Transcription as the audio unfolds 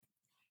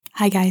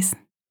Hi, guys.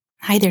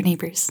 Hi there,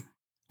 neighbors.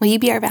 Will you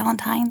be our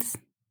Valentines?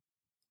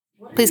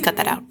 Please cut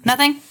that out.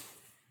 Nothing?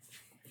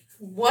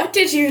 What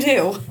did you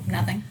do?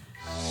 Nothing.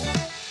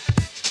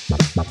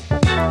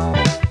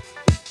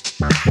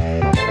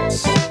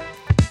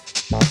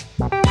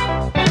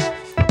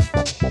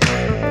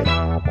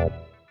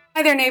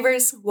 Hi there,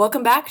 neighbors.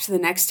 Welcome back to the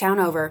next town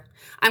over.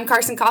 I'm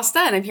Carson Costa,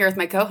 and I'm here with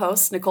my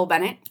co-host, Nicole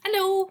Bennett.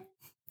 Hello.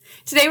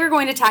 Today we're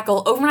going to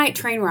tackle overnight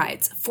train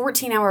rides,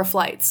 14-hour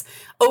flights,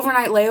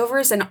 overnight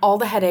layovers, and all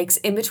the headaches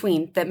in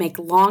between that make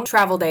long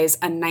travel days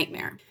a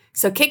nightmare.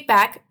 So kick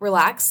back,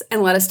 relax,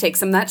 and let us take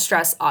some of that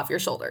stress off your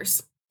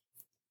shoulders.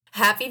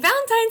 Happy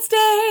Valentine's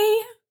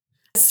Day!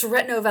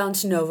 Sretno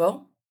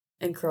Valentinovo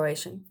in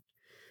Croatian.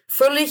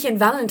 Fröhlichen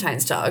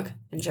Valentinstag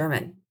in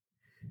German.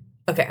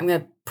 Okay, I'm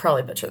going to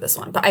probably butcher this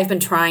one, but I've been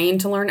trying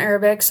to learn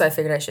Arabic, so I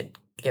figured I should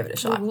give it a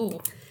shot.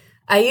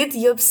 Eid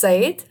Yom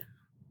Said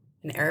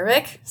in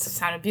Arabic.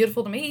 Sounded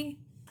beautiful to me.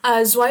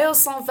 Joyeux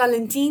Saint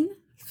Valentin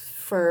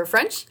for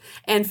French,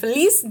 and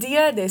Feliz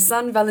Dia de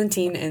San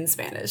Valentin in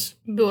Spanish.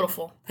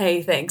 Beautiful.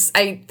 Hey, thanks.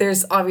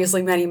 There's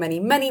obviously many, many,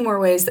 many more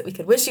ways that we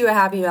could wish you a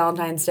happy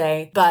Valentine's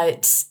Day,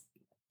 but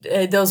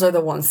those are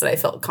the ones that I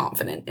felt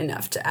confident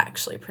enough to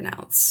actually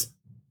pronounce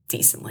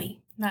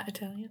decently. Not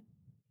Italian.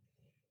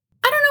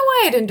 I don't know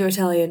why I didn't do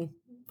Italian.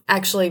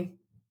 Actually,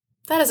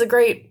 that is a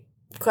great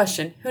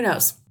question. Who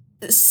knows?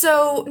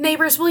 So,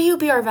 neighbors, will you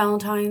be our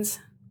Valentines?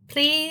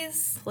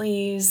 Please.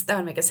 Please. That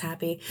would make us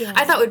happy. Yeah.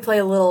 I thought we'd play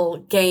a little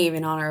game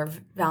in honor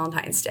of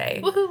Valentine's Day.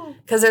 Woohoo.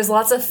 Because there's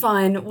lots of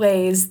fun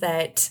ways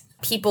that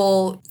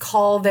people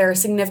call their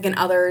significant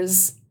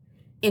others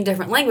in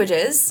different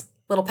languages,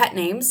 little pet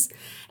names.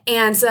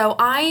 And so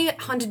I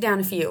hunted down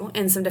a few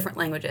in some different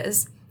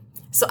languages.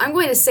 So I'm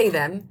going to say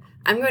them.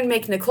 I'm going to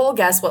make Nicole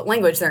guess what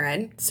language they're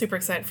in. Super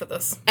excited for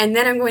this. And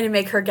then I'm going to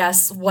make her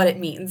guess what it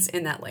means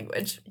in that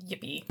language.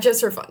 Yippee.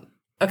 Just for fun.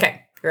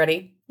 Okay, you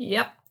ready?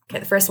 Yep. Okay,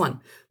 the first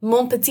one.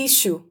 Mon petit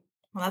chou.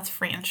 Well, that's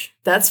French.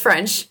 That's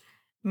French.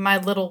 My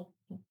little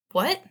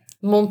what?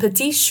 Mon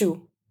petit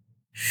chou.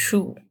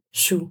 Chou.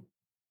 Chou.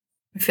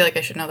 I feel like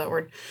I should know that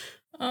word.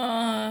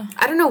 I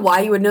don't know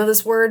why you would know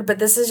this word, but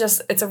this is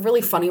just, it's a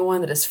really funny one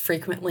that is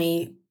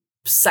frequently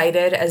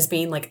cited as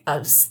being like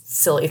a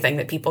silly thing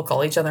that people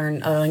call each other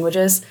in other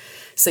languages.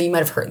 So you might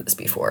have heard this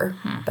before,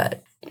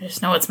 but. I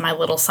just know it's my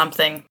little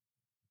something.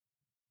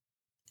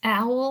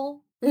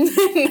 Owl?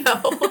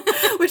 No.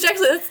 Which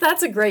actually,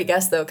 that's a great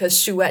guess though,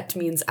 because chouette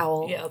means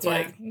owl. Yeah, that's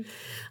right.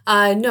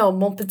 No,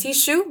 mon petit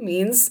chou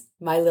means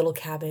my little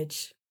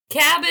cabbage.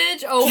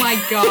 Cabbage? Oh my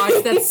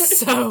gosh, that's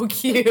so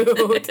cute.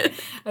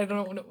 I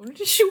don't know what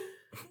chou.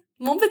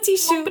 Mon petit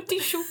chou. Mon petit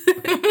chou.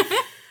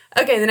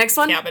 Okay, the next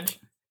one. Cabbage.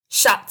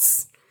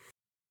 Schatz.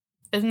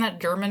 Isn't that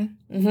German?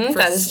 Mm-hmm, for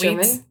that is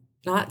sweets? German.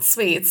 Not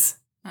sweets.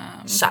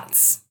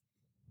 Schatz.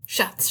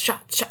 Schatz.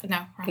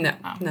 No.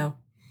 Wrong.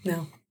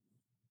 No.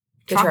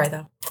 Good try,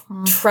 though.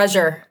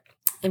 Treasure.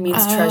 It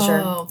means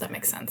treasure. Oh, that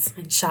makes sense.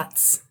 And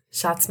Schatz.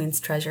 Schatz means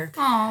treasure.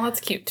 Oh,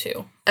 that's cute,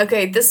 too.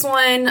 Okay, this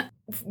one,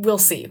 we'll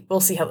see. We'll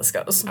see how this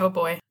goes. Oh,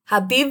 boy.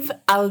 Habib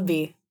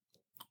Albi.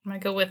 I'm going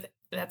to go with,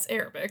 that's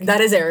Arabic.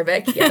 That is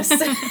Arabic, yes.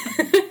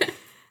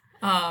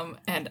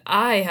 And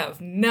I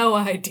have no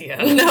idea.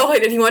 No, I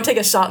didn't. You want to take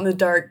a shot in the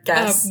dark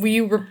guess? Will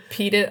you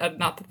repeat it?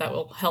 Not that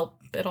will help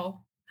at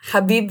all.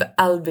 Habib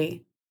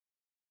Albi.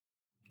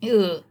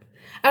 Ew.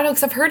 I don't know,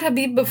 because I've heard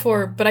Habib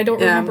before, but I don't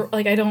remember,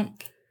 I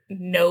don't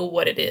know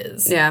what it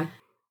is. Yeah.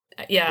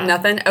 Yeah.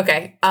 Nothing?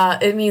 Okay.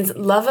 It means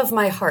love of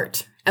my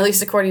heart, at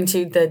least according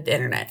to the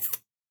internet.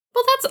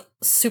 Well, that's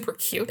super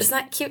cute. Isn't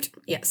that cute?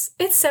 Yes.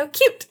 It's so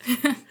cute.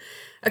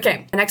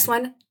 Okay. The next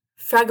one.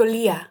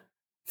 Fragolia.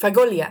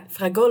 Fragolia.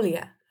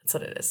 That's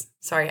what it is.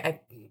 Sorry,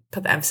 I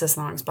put the emphasis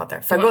in the wrong spot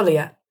there.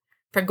 Fragolia.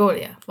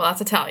 Fragolia. Well,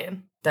 that's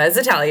Italian. That is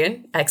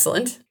Italian.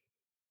 Excellent.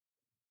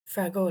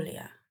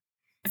 Fragolia.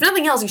 If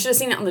nothing else, you should have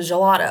seen it on the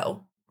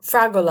gelato.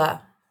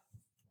 Fragola.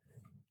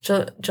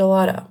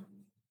 Gelato.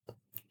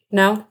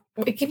 No?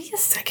 Wait, give me a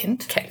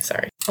second. Okay,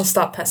 sorry. I'll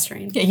stop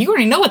pestering. Yeah, you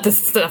already know what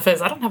this stuff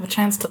is. I don't have a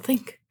chance to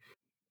think.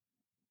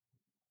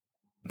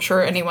 I'm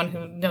sure anyone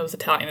who knows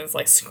Italian is,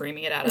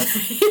 screaming it at us.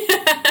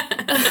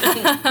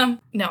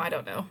 No, I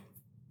don't know.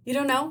 You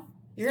don't know?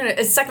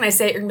 The second I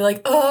say it, you're gonna be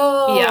like,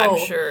 oh! Yeah, I'm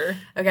sure.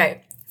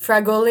 Okay.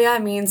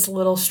 Fragolia means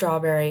little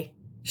strawberry.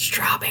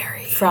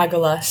 Strawberry.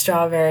 Fragola,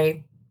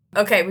 strawberry.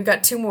 Okay, we've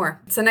got two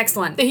more. It's the next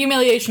one. The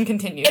humiliation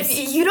continues.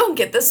 If you don't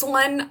get this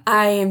one,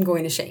 I am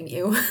going to shame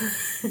you.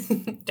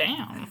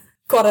 Damn.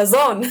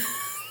 Corazon.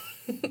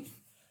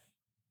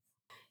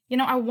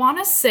 I want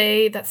to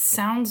say that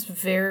sounds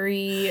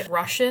very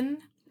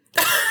Russian.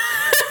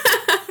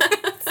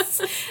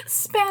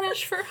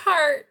 Spanish for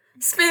heart.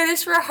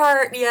 Spanish for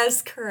heart.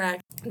 Yes,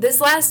 correct.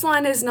 This last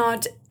one is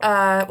not,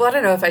 I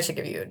don't know if I should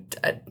give you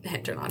a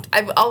hint or not.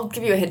 I'll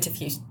give you a hint if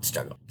you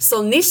struggle.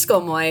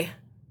 Solnisko moj.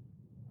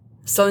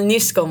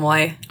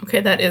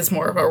 Okay, that is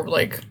more of a,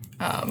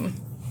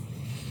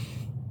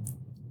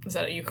 is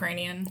that a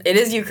Ukrainian? It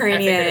is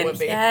Ukrainian. I figured it would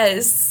be.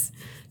 Yes.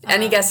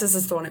 Any guesses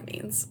as to what it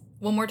means?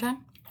 One more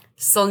time?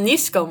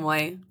 Solnisko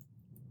moj.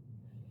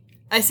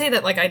 I say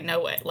that like I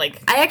know it.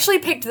 Like I actually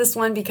picked this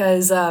one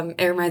because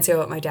it reminds me of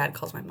what my dad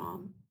calls my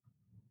mom.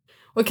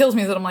 What kills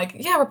me is that I'm like,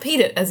 yeah, repeat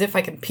it as if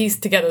I can piece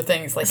together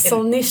things like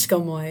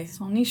Solnishko moy.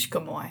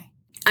 Solnishko moy.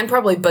 I'm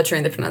probably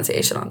butchering the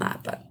pronunciation on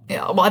that, but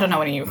yeah. Well, I don't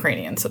know any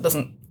Ukrainian, so it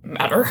doesn't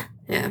matter.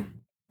 Yeah.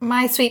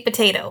 My sweet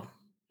potato.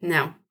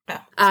 No.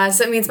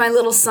 So it means my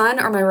little sun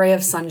or my ray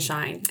of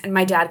sunshine, and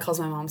my dad calls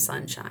my mom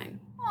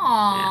sunshine.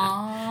 Aww.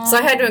 Yeah. So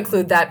I had to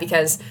include that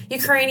because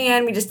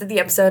Ukrainian. We just did the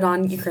episode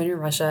on Ukraine and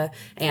Russia,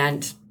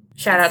 and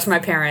shout out to my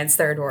parents.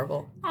 They're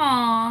adorable.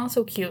 Aw,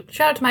 so cute.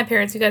 Shout out to my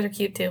parents. You guys are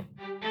cute too.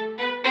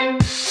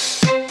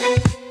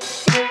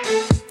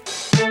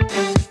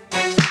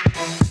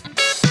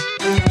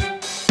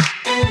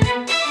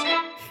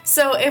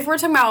 So if we're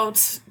talking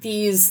about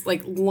these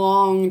like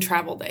long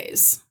travel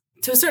days,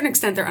 to a certain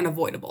extent, they're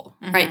unavoidable,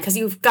 right? Because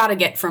you've got to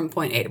get from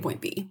point A to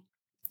point B.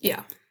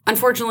 Yeah.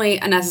 Unfortunately,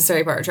 a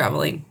necessary part of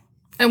traveling.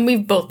 And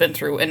we've both been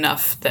through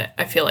enough that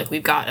I feel like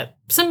we've got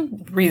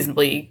some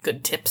reasonably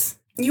good tips.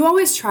 You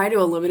always try to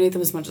eliminate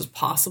them as much as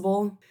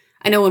possible.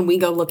 I know when we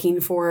go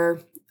looking for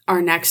our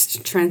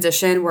next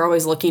transition, we're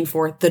always looking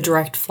for the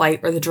direct flight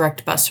or the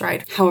direct bus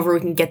ride. However,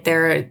 we can get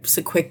there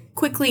so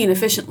quickly and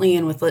efficiently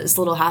and with as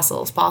little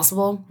hassle as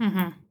possible.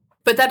 Mm-hmm.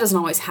 But that doesn't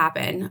always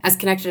happen. As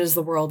connected as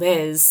the world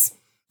is,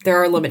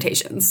 there are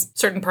limitations.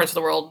 Certain parts of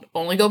the world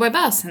only go by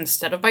bus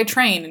instead of by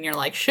train, and you're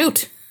like,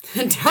 shoot.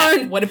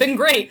 Darn. Would have been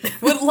great.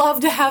 Would love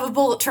to have a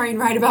bullet train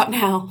right about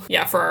now.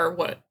 Yeah, for our,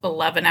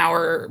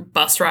 11-hour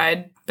bus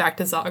ride back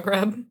to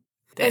Zagreb.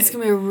 It's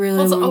going to be a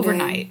really long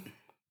overnight. Day.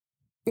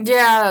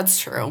 Yeah, that's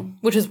true.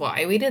 Which is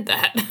why we did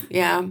that.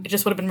 Yeah. It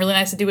just would have been really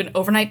nice to do an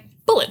overnight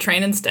bullet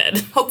train instead.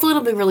 Hopefully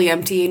it'll be really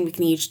empty and we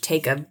can each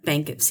take a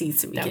bank of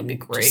seats and we can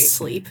just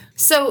sleep.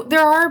 So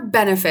there are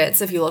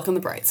benefits if you look on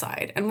the bright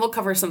side, and we'll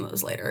cover some of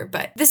those later.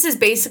 But this is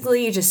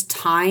basically just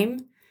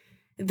time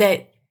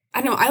that,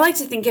 I don't know, I like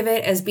to think of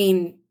it as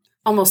being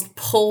almost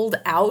pulled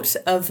out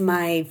of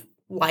my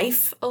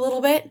life a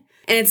little bit.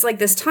 And it's like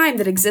this time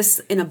that exists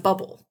in a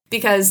bubble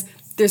because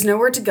there's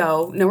nowhere to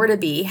go, nowhere to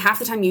be. Half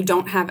the time you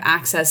don't have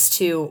access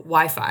to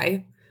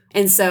Wi-Fi.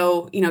 And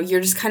so,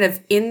 you're just kind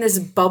of in this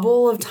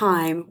bubble of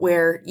time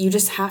where you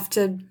just have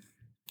to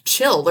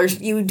chill.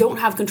 You don't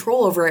have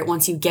control over it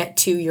once you get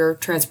to your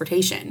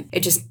transportation.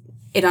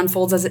 It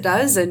unfolds as it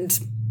does. And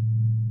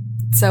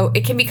so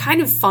it can be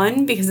kind of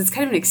fun because it's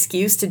kind of an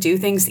excuse to do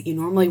things that you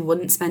normally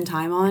wouldn't spend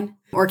time on.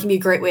 Or it can be a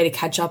great way to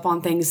catch up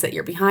on things that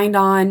you're behind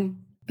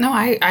on. No,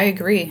 I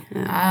agree.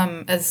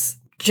 Yeah. As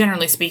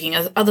generally speaking,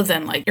 other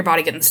than like your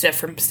body getting stiff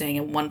from staying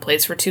in one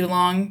place for too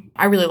long,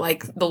 I really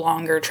like the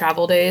longer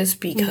travel days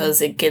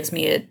because it gives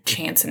me a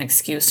chance and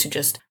excuse to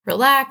just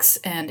relax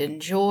and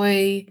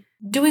enjoy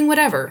doing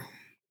whatever.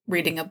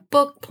 Reading a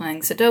book,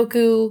 playing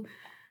Sudoku,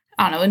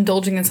 I don't know,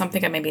 indulging in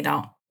something I maybe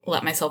don't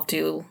let myself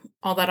do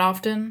all that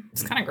often.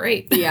 It's kind of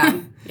great.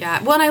 Yeah.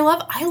 Well, and I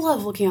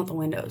love looking out the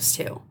windows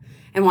too.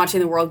 And watching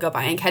the world go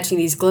by and catching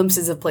these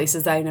glimpses of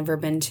places that I've never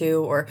been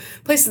to or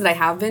places that I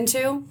have been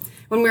to.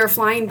 When we were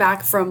flying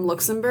back from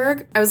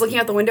Luxembourg, I was looking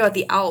out the window at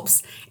the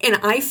Alps, and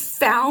I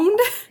found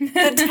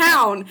the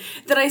town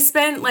that I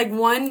spent like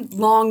one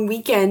long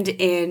weekend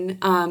in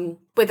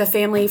with a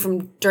family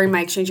from during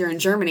my exchange year in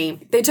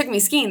Germany. They took me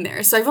skiing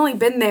there. So I've only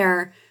been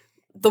there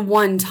the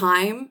one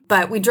time,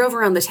 but we drove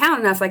around the town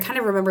enough. I kind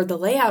of remembered the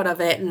layout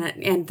of it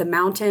and the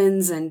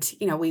mountains, and,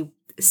 we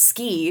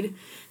skied.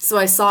 So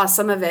I saw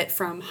some of it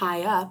from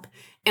high up,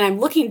 and I'm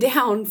looking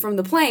down from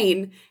the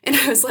plane, and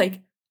I was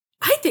like,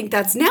 I think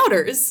that's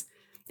Nouders.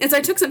 And so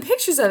I took some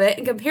pictures of it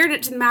and compared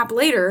it to the map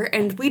later,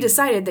 and we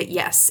decided that,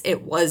 yes,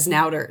 it was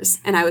Nouders.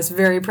 And I was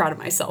very proud of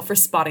myself for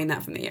spotting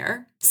that from the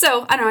air.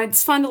 So, I don't know,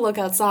 it's fun to look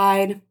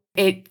outside.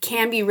 It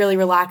can be really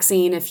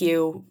relaxing if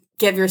you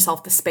give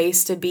yourself the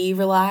space to be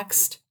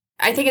relaxed.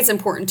 I think it's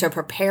important to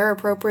prepare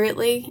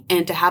appropriately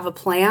and to have a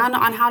plan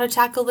on how to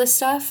tackle this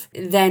stuff.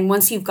 Then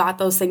once you've got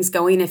those things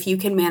going, if you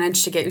can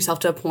manage to get yourself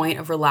to a point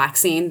of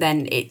relaxing,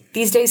 then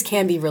these days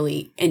can be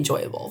really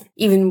enjoyable,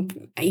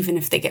 even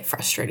if they get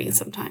frustrating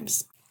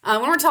sometimes.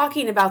 When we're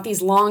talking about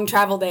these long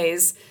travel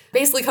days,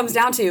 basically comes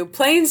down to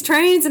planes,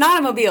 trains, and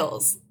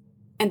automobiles.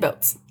 And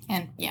boats.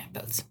 And, yeah,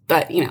 boats.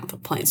 But, the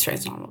planes,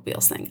 trains, and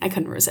automobiles thing, I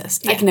couldn't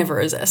resist. Yeah. I can never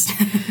resist.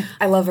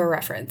 I love a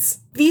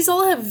reference. These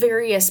all have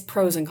various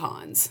pros and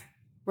cons,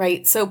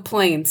 right? So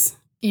planes.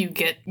 You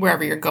get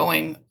wherever you're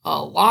going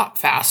a lot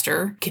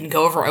faster. Can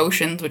go over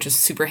oceans, which is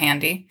super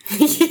handy.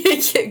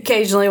 You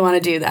occasionally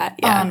want to do that,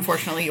 yeah.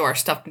 Unfortunately, you are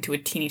stuffed into a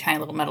teeny tiny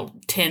little metal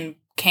tin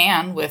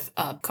can with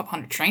a couple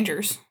hundred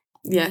strangers.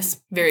 Yes.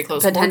 Very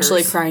close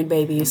Potentially quarters. crying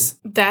babies.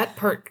 That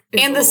part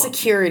is and the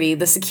security.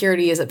 The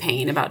security is a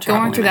pain about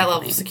traveling. Going through that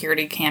level of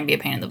security can be a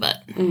pain in the butt.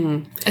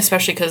 Mm-hmm.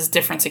 Especially because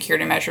different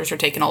security measures are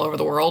taken all over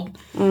the world.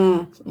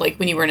 Mm. Like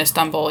when you were in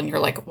Istanbul and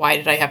you're like, why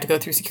did I have to go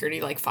through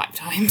security like 5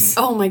 times?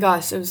 Oh my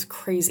gosh, it was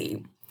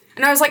crazy.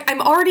 And I was like, I'm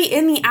already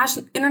in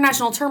the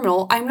international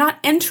terminal. I'm not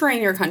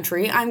entering your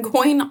country. I'm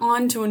going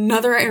on to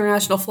another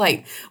international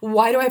flight.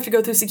 Why do I have to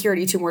go through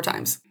security 2 more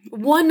times?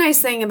 One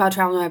nice thing about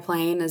traveling by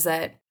plane is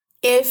that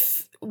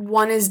if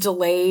one is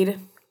delayed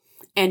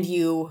and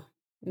you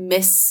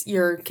miss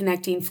your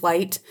connecting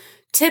flight,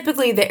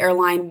 typically the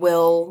airline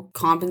will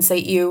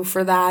compensate you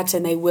for that,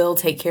 and they will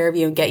take care of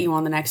you and get you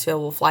on the next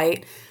available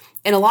flight.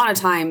 And a lot of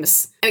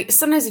times,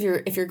 sometimes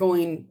if you're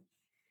going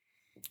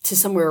to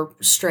somewhere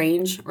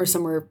strange or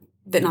somewhere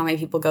that not many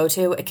people go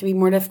to, it can be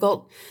more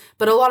difficult.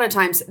 But a lot of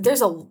times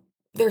there's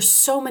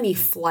so many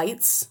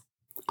flights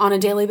on a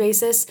daily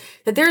basis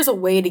that there's a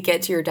way to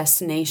get to your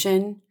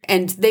destination,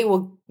 and they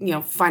will,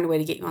 find a way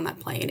to get you on that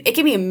plane. It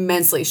can be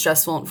immensely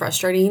stressful and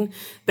frustrating,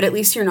 but at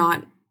least you're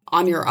not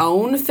on your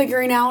own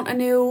figuring out a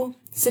new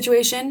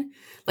situation.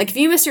 Like if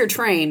you miss your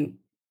train,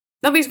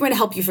 nobody's going to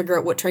help you figure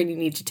out what train you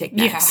need to take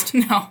next.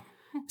 Yeah, no.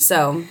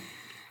 So.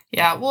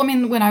 Yeah, well, I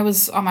mean, when I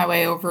was on my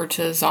way over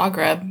to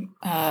Zagreb,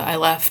 I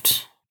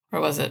left,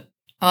 where was it?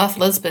 I left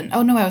Lisbon.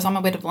 Oh, no, I was on my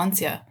way to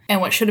Valencia.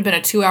 And what should have been a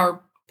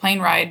 2-hour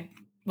plane ride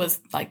was,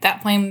 like,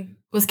 that plane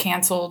was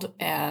canceled,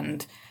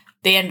 and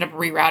they ended up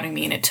rerouting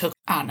me, and it took,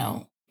 I don't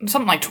know,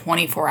 something like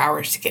 24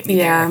 hours to get me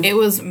there. It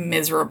was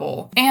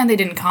miserable. And they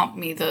didn't comp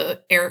me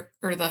the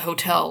the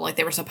hotel like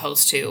they were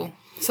supposed to.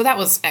 So that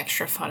was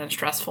extra fun and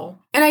stressful.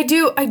 And I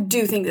do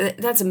think that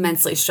that's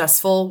immensely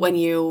stressful when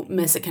you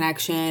miss a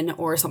connection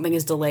or something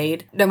is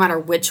delayed, no matter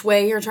which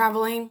way you're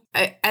traveling.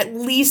 At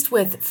least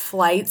with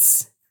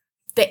flights,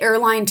 the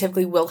airline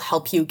typically will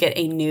help you get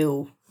a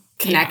new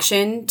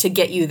connection to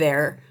get you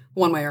there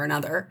one way or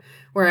another.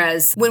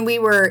 Whereas when we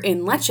were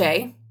in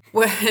Lecce,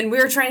 when we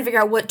were trying to figure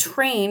out what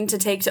train to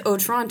take to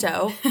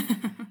Otranto,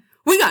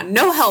 we got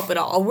no help at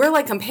all. We're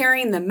like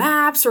comparing the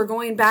maps. We're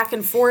going back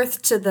and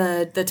forth to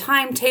the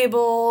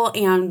timetable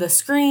and the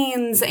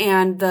screens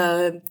and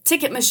the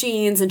ticket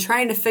machines and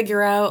trying to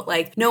figure out,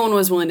 like, no one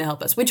was willing to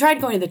help us. We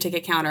tried going to the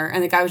ticket counter,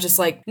 and the guy was just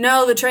like,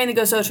 no, the train that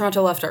goes to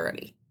Otranto left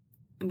already.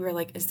 And we were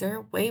like, is there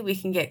a way we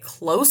can get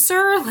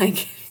closer?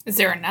 Like, is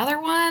there another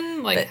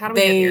one? Like, how do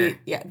we get here?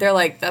 Yeah, they're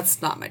like,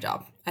 that's not my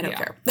job. I don't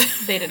care.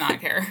 They did not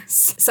care.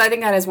 So I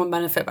think that is one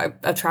benefit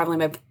of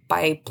traveling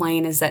by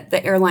plane, is that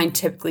the airline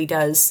typically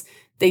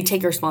they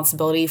take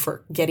responsibility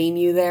for getting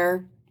you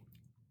there.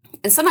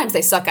 And sometimes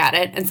they suck at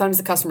it, and sometimes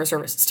the customer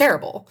service is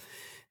terrible.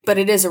 But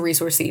it is a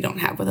resource that you don't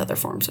have with other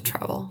forms of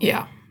travel.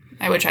 Yeah,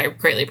 which I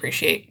greatly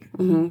appreciate.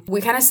 Mm-hmm.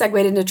 We kind of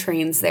segued into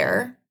trains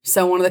there.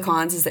 So one of the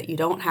cons is that you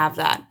don't have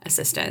that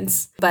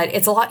assistance. But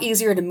it's a lot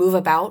easier to move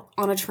about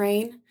on a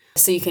train.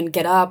 So you can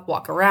get up,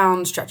 walk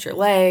around, stretch your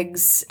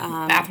legs.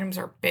 Bathrooms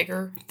are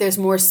bigger. There's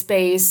more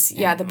space.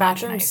 Yeah, the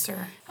bathrooms.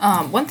 Nicer.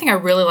 One thing I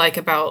really like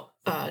about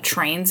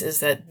trains is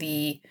that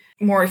the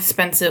more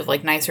expensive,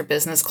 like nicer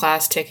business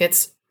class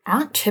tickets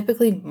aren't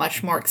typically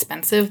much more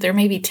expensive. They're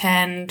maybe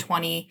 $10,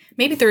 $20,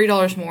 maybe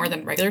 $30 more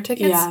than regular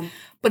tickets. Yeah.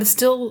 But it's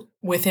still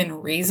within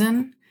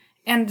reason.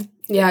 And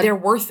they're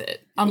worth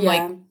it.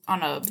 Unlike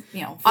on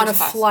a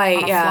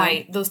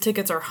flight, those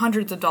tickets are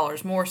hundreds of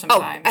dollars more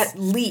sometimes. Oh, at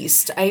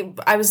least.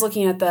 I was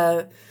looking at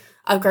the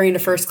upgrading to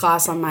first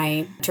class on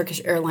my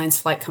Turkish Airlines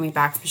flight coming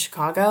back from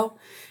Chicago,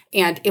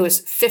 and it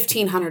was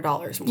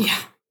 $1,500 more. Yeah.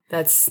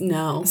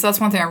 So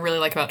that's one thing I really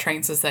like about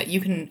trains, is that you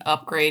can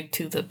upgrade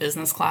to the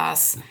business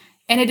class.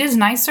 And it is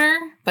nicer,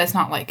 but it's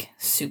not like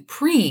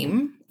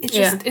supreme. It's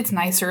just, it's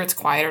nicer, it's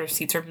quieter,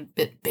 seats are a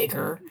bit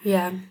bigger.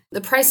 Yeah. The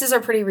prices are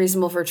pretty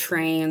reasonable for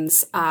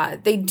trains.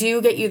 They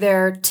do get you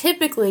there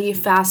typically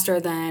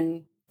faster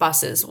than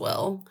buses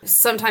will.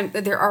 Sometimes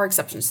there are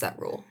exceptions to that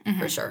rule,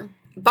 for sure.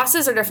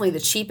 Buses are definitely the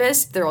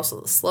cheapest. They're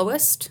also the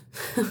slowest.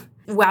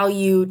 While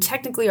you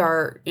technically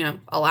are,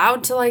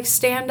 allowed to like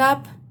stand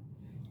up,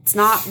 it's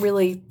not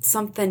really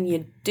something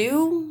you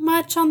do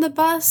much on the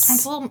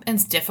bus.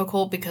 It's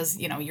difficult because,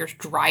 you're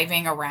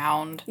driving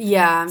around.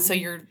 Yeah. So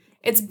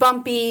it's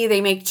bumpy.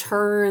 They make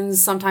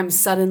turns sometimes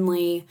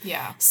suddenly.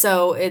 Yeah.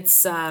 So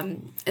it's a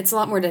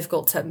lot more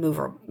difficult to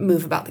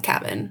move about the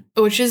cabin.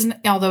 Which is,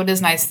 although it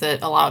is nice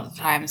that a lot of the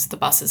times the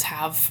buses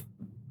have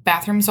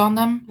bathrooms on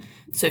them.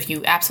 So if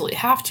you absolutely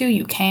have to,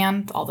 you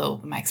can. Although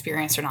in my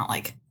experience, they're not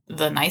like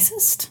the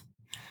nicest,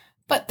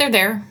 but they're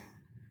there.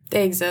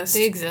 They exist.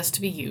 They exist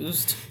to be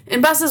used.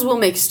 And buses will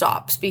make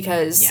stops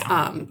because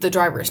the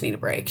drivers need a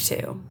break,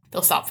 too.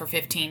 They'll stop for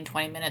 15,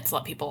 20 minutes,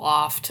 let people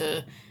off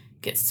to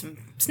get some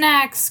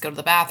snacks, go to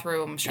the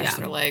bathroom, stretch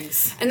their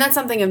legs. And that's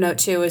something of note,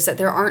 too, is that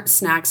there aren't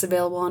snacks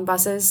available on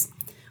buses.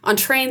 On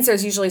trains,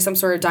 there's usually some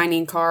sort of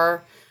dining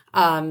car,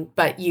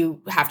 but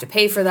you have to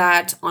pay for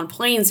that. On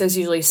planes, there's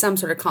usually some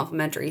sort of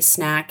complimentary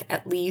snack,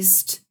 at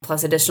least,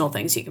 plus additional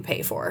things you can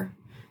pay for.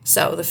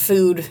 So the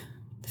food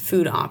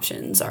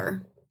options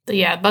are...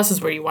 bus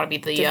is where you want to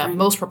be the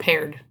most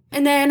prepared.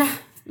 And then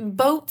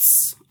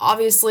boats,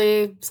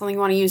 obviously, something you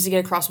want to use to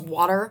get across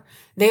water.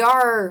 They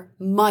are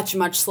much,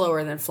 much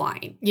slower than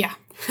flying. Yeah,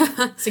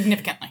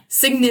 significantly.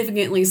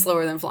 Significantly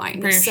slower than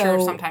flying. Pretty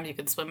sure sometimes you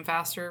could swim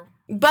faster.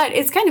 But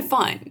it's kind of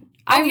fun.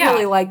 I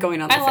really like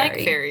going on the ferry. I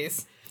like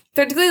ferries.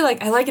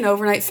 Particularly, I like an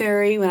overnight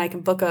ferry when I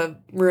can book a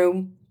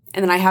room,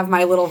 and then I have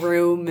my little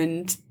room,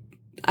 and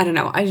I don't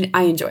know.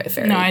 I enjoy a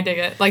ferry. No, I dig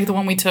it. Like the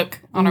one we took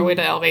on our way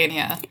to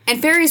Albania.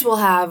 And ferries will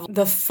have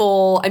the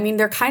full, I mean,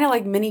 they're kind of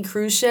like mini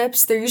cruise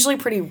ships. They're usually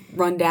pretty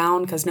run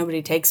down because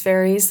nobody takes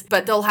ferries.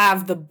 But they'll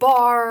have the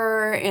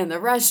bar and the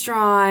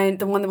restaurant.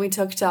 The one that we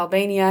took to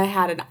Albania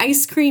had an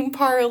ice cream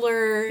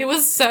parlor. It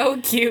was so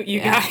cute,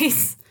 you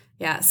guys.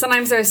 Yeah,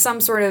 sometimes there's some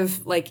sort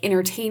of like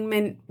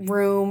entertainment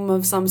room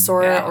of some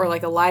sort or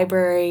like a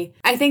library.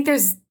 I think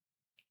there's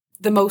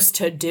the most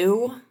to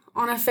do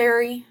on a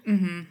ferry.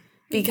 Mm-hmm.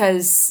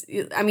 Because,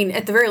 I mean,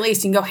 at the very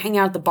least, you can go hang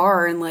out at the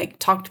bar and, like,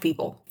 talk to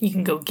people. You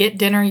can go get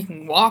dinner. You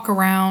can walk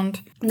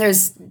around.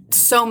 There's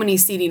so many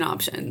seating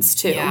options,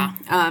 too. Yeah.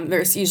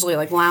 There's usually,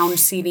 like, lounge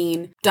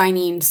seating,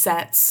 dining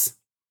sets.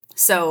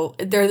 So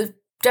they're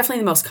definitely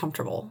the most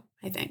comfortable,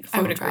 I think,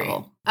 for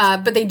travel.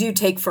 But they do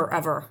take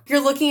forever. You're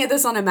looking at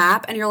this on a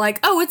map, and you're like,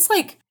 oh, it's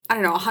like, I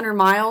don't know, 100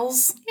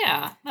 miles.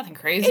 Yeah, nothing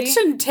crazy. It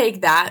shouldn't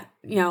take that,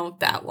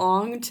 that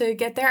long to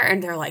get there.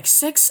 And they're like,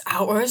 6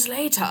 hours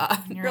later.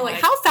 And you're like,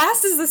 how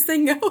fast is this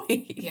thing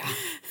going? Yeah.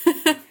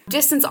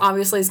 Distance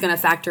obviously is going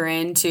to factor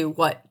into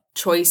what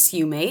choice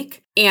you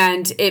make.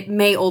 And it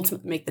may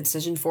ultimately make the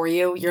decision for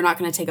you. You're not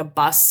going to take a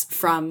bus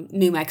from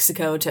New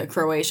Mexico to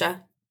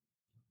Croatia.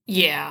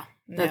 Yeah.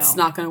 That's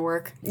not going to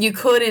work. You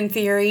could, in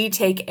theory,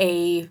 take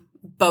a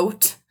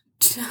boat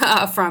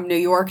from New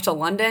York to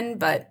London,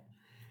 but...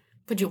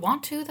 Would you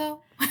want to,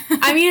 though?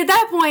 I mean, at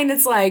that point,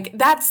 it's like,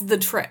 that's the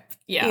trip.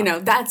 Yeah.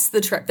 That's the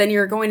trip. Then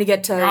you're going to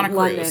get to London.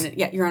 Cruise.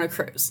 Yeah, you're on a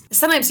cruise.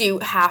 Sometimes you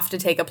have to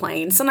take a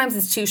plane. Sometimes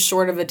it's too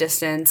short of a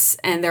distance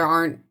and there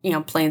aren't,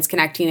 planes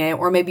connecting it.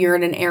 Or maybe you're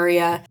in an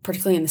area,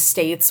 particularly in the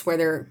States, where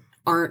there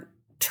aren't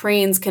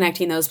trains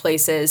connecting those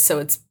places. So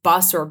it's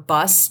bus or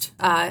bust.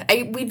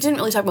 We didn't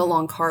really talk about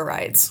long car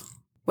rides,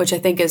 which I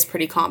think is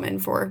pretty common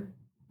for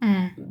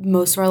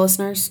most of our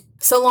listeners.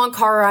 So long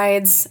car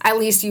rides, at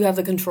least you have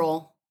the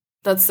control.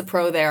 That's the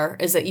pro there,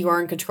 is that you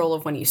are in control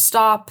of when you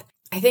stop.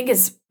 I think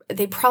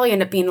they probably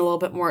end up being a little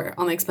bit more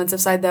on the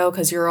expensive side, though,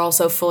 because you're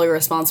also fully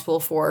responsible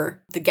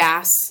for the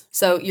gas.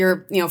 So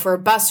you're, for a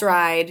bus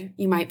ride,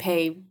 you might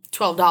pay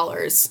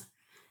 $12.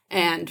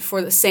 And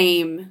for the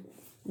same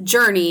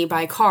journey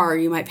by car,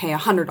 you might pay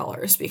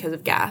 $100 because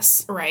of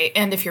gas. Right.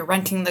 And if you're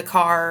renting the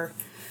car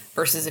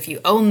versus if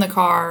you own the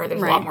car,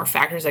 there's a lot more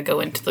factors that go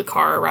into the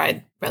car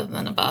ride rather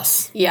than a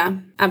bus. Yeah,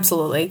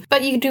 absolutely.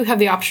 But you do have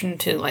the option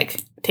to,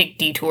 take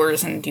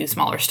detours and do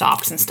smaller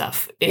stops and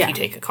stuff if you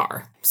take a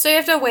car. So you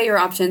have to weigh your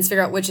options,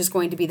 figure out which is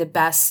going to be the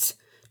best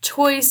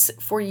choice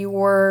for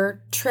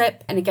your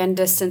trip. And again,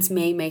 distance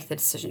may make the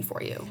decision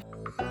for you.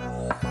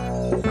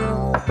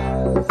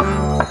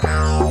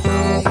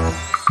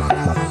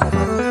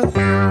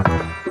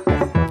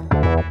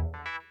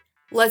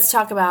 Let's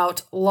talk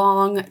about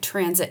long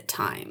transit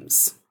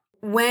times.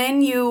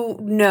 When you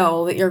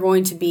know that you're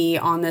going to be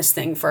on this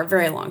thing for a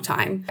very long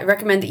time, I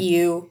recommend that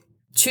you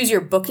choose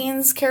your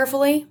bookings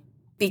carefully,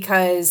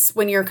 because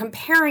when you're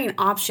comparing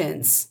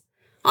options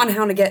on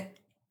how to get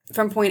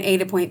from point A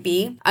to point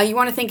B, you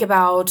want to think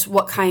about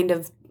what kind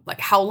of,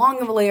 how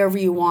long of a layover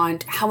you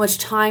want, how much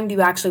time do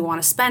you actually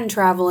want to spend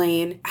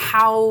traveling,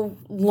 how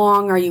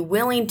long are you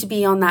willing to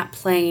be on that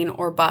plane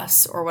or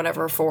bus or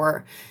whatever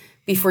for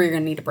before you're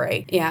going to need a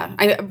break. Yeah.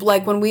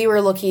 When we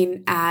were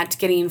looking at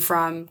getting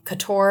from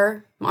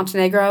Kotor,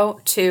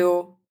 Montenegro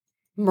to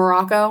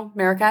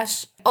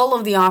Marrakesh, all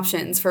of the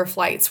options for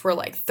flights were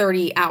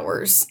 30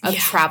 hours of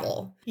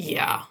travel.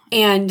 Yeah.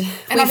 And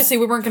obviously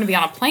we weren't going to be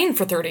on a plane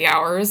for 30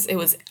 hours. It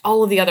was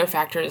all of the other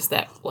factors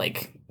that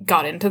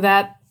got into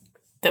that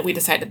we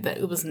decided that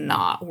it was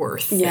not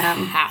worth the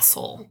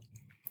hassle.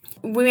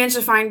 We managed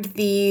to find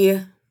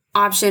the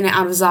option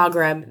out of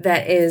Zagreb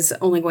that is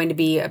only going to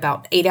be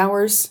about 8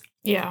 hours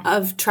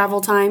of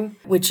travel time,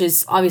 which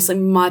is obviously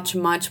much,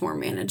 much more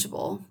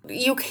manageable.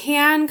 You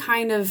can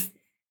kind of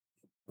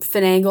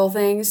finagle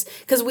things,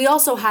 because we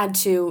also had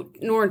to,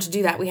 in order to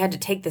do that, we had to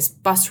take this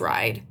bus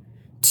ride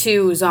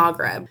to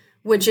Zagreb,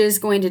 which is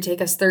going to take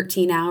us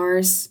 13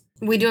 hours.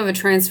 We do have a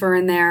transfer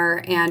in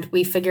there, and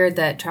we figured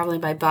that traveling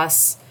by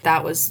bus,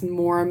 that was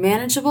more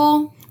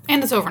manageable.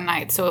 And it's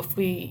overnight, so if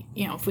we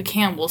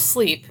can, we'll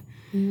sleep,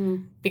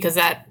 because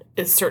that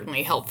is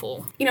certainly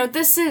helpful.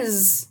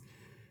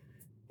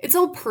 It's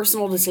all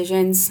personal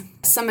decisions.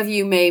 Some of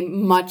you may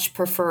much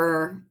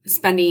prefer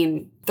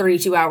spending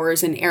 32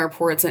 hours in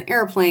airports and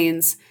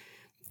airplanes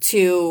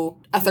to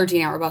a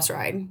 13-hour bus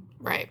ride.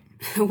 Right.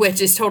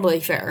 Which is totally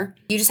fair.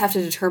 You just have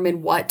to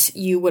determine what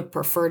you would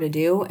prefer to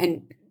do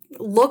and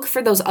look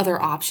for those other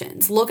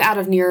options. Look out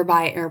of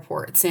nearby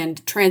airports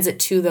and transit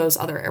to those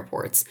other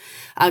airports.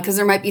 Because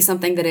there might be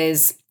something that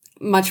is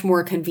much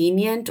more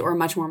convenient or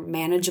much more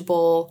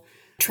manageable.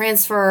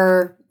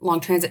 Transfer, long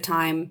transit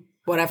time,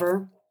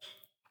 whatever.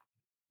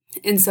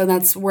 And so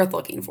that's worth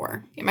looking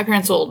for. Yeah, my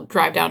parents will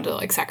drive down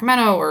to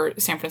Sacramento or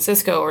San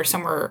Francisco or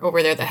somewhere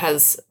over there that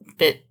has a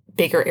bit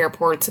bigger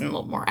airports and a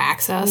little more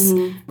access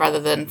rather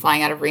than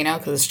flying out of Reno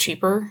because it's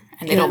cheaper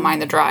and they don't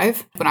mind the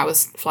drive. When I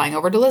was flying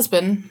over to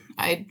Lisbon,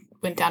 I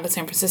went down to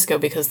San Francisco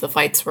because the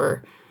flights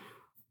were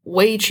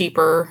way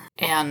cheaper,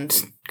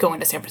 and going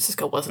to San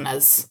Francisco wasn't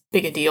as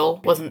big a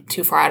deal, wasn't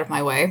too far out of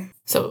my way.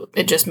 So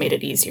it just made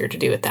it easier to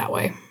do it that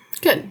way.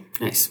 Good.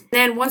 Nice.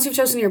 And once you've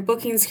chosen your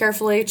bookings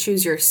carefully,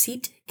 choose your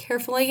seat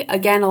carefully.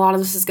 Again, a lot of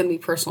this is going to be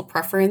personal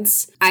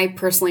preference. I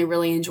personally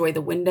really enjoy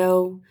the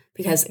window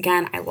because,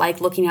 again, I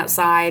like looking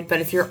outside.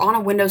 But if you're on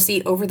a window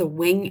seat over the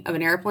wing of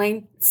an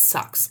airplane, it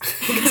sucks.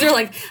 Because you're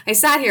like, I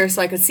sat here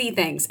so I could see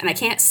things, and I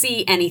can't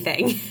see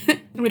anything.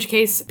 In which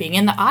case, being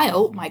in the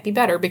aisle might be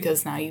better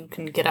because now you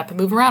can get up and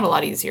move around a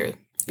lot easier.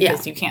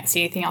 Because you can't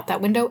see anything out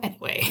that window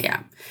anyway.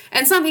 Yeah.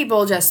 And some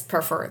people just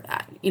prefer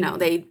that. You know,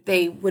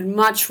 they would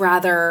much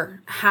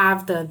rather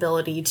have the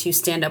ability to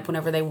stand up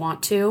whenever they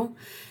want to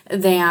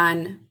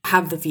than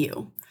have the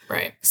view.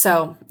 Right.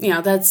 So, you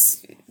know,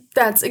 that's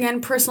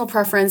again, personal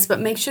preference, but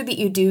make sure that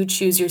you do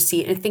choose your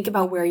seat and think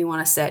about where you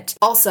want to sit.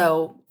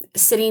 Also,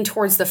 sitting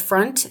towards the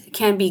front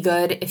can be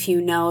good if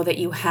you know that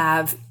you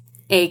have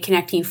a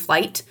connecting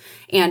flight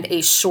and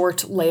a short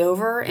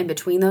layover in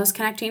between those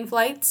connecting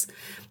flights.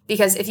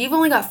 Because if you've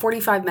only got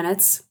 45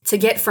 minutes to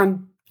get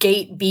from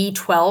gate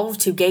B12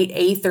 to gate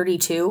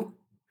A32,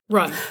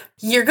 run.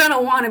 You're going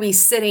to want to be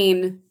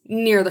sitting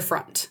near the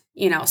front,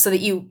 you know, so that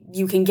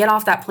you can get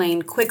off that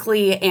plane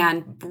quickly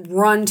and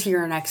run to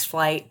your next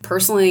flight.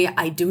 Personally,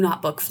 I do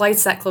not book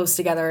flights that close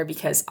together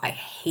because I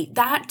hate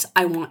that.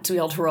 I want to be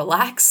able to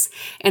relax.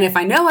 And if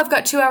I know I've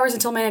got 2 hours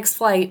until my next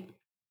flight,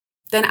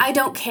 then I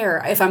don't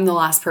care if I'm the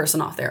last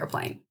person off the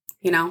airplane,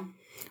 you know?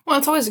 Well,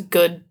 it's always a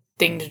good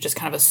thing to just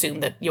kind of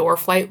assume that your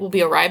flight will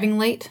be arriving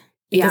late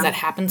because that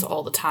happens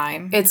all the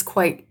time. It's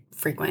quite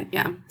frequent,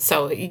 yeah.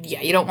 So,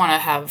 yeah, you don't want to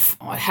have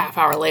a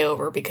half-hour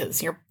layover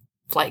because your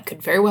flight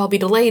could very well be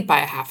delayed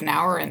by a half an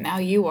hour and now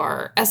you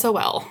are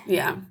SOL.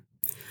 Yeah.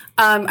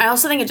 I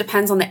also think it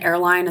depends on the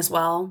airline as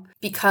well,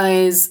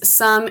 because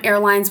some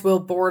airlines will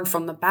board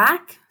from the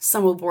back,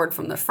 some will board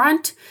from the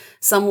front,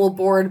 some will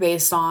board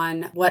based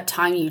on what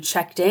time you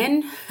checked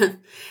in.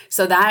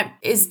 So that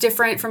is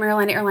different from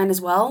airline to airline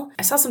as well.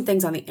 I saw some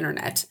things on the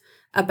internet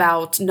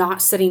about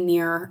not sitting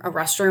near a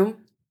restroom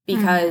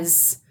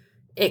because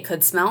it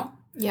could smell.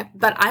 Yep.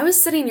 But I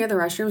was sitting near the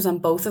restrooms on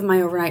both of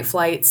my overnight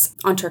flights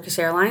on Turkish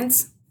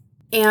Airlines,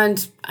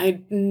 and I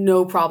had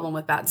no problem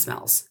with bad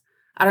smells.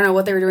 I don't know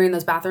what they were doing in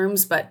those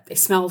bathrooms, but they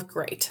smelled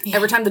great. Yeah.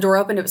 Every time the door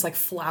opened, it was like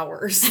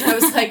flowers. I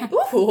was like,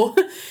 ooh.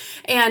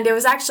 And it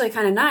was actually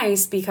kind of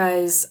nice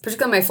because,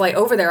 particularly my flight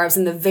over there, I was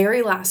in the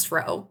very last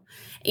row.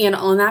 And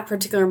on that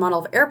particular model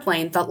of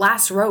airplane, the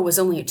last row was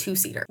only a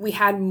 2-seater. We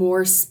had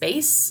more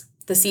space.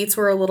 The seats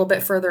were a little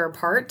bit further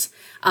apart.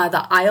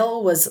 The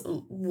aisle was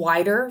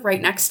wider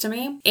right next to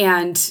me.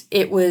 And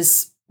it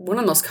was one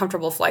of the most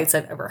comfortable flights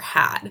I've ever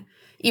had,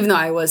 even though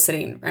I was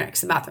sitting right next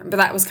to the bathroom. But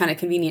that was kind of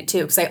convenient,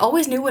 too, because I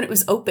always knew when it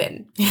was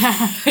open. Yeah.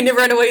 I never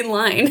had to wait in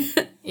line.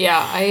 Yeah,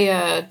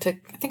 I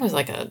think it was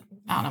like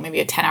maybe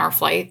a 10-hour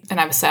flight, and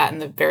I was sat in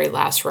the very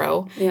last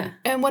row. Yeah.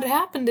 And what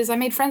happened is I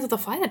made friends with the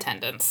flight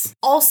attendants.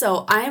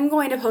 Also, I am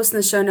going to post in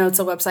the show notes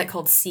a website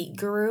called Seat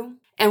Guru.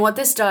 And what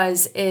this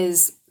does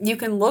is you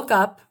can look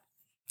up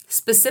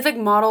specific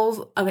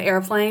models of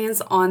airplanes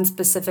on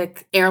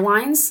specific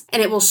airlines,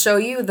 and it will show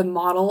you the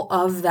model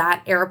of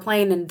that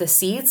airplane and the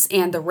seats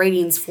and the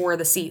ratings for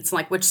the seats,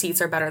 like which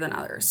seats are better than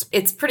others.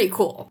 It's pretty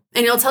cool.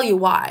 And it'll tell you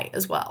why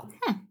as well.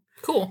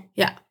 Cool.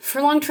 Yeah. For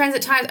long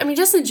transit times, I mean,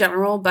 just in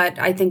general, but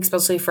I think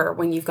especially for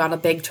when you've got a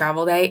big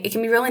travel day, it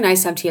can be really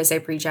nice to have TSA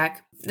PreCheck.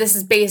 This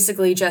is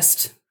basically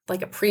just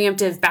like a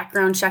preemptive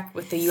background check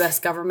with the U.S.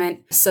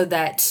 government so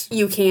that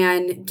you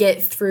can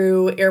get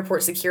through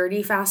airport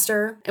security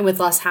faster and with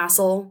less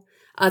hassle.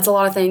 It's a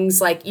lot of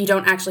things like you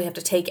don't actually have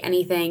to take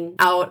anything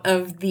out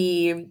of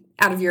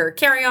your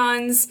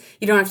carry-ons.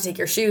 You don't have to take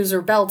your shoes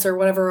or belts or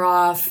whatever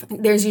off.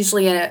 There's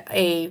usually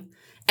a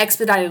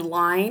expedited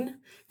line.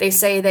 They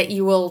say that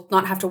you will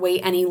not have to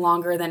wait any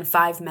longer than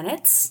 5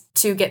 minutes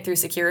to get through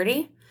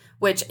security,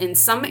 which in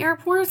some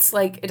airports,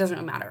 like, it doesn't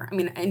really matter. I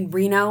mean, in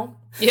Reno,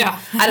 yeah,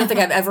 I don't think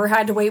I've ever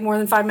had to wait more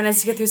than 5 minutes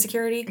to get through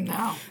security.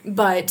 No.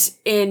 But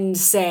in,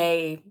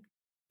 say,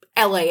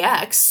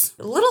 LAX,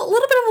 a little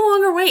bit of a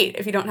longer wait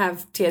if you don't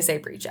have TSA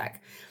PreCheck.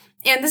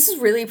 And this is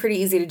really pretty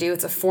easy to do.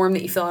 It's a form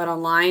that you fill out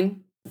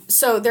online.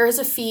 So there is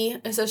a fee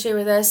associated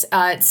with this.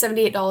 It's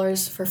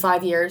 $78 for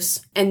 5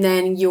 years. And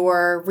then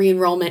your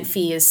re-enrollment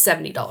fee is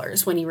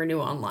 $70 when you renew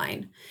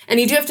online. And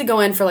you do have to go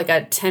in for like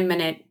a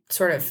 10-minute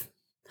sort of,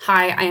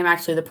 hi, I am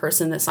actually the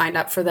person that signed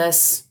up for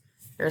this.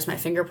 Here's my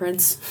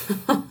fingerprints.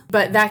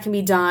 But that can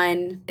be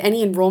done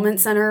any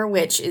enrollment center,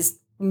 which is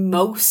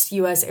most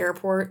U.S.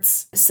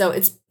 airports. So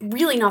it's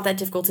really not that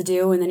difficult to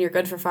do. And then you're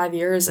good for 5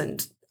 years.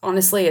 And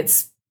honestly,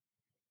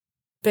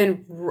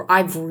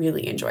 I've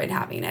really enjoyed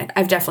having it.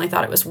 I've definitely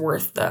thought it was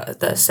worth the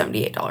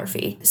 $78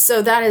 fee.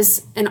 So that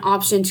is an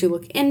option to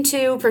look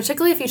into,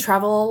 particularly if you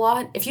travel a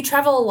lot. If you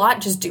travel a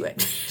lot, just do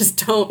it.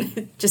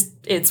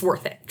 It's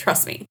worth it.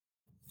 Trust me.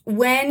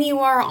 When you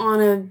are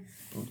on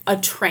a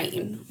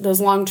train,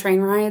 those long train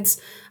rides,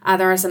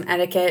 there are some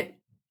etiquette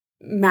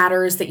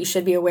matters that you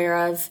should be aware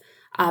of.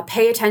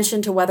 Pay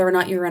attention to whether or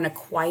not you're in a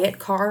quiet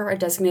car, a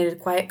designated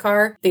quiet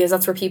car, because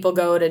that's where people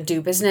go to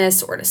do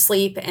business or to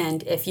sleep.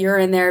 And if you're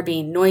in there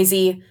being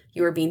noisy,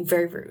 you are being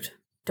very rude.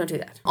 Don't do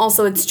that.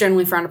 Also, it's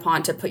generally frowned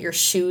upon to put your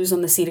shoes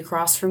on the seat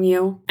across from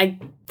you. I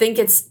think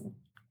it's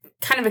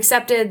kind of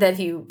accepted that if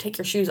you take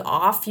your shoes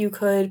off, you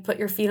could put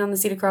your feet on the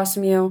seat across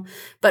from you.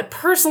 But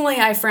personally,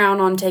 I frown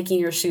on taking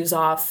your shoes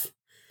off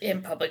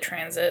in public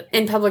transit.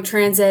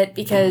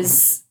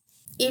 Because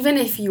even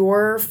if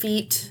your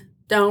feet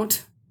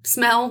don't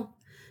smell,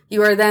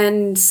 you are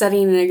then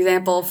setting an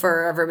example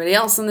for everybody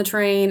else on the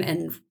train,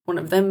 and one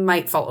of them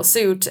might follow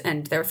suit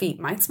and their feet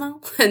might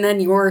smell, and then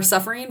you're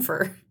suffering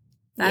for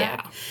that.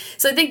 Yeah.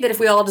 So I think that if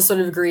we all just sort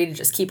of agree to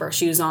just keep our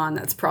shoes on,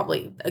 that's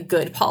probably a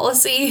good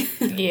policy.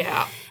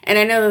 Yeah. And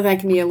I know that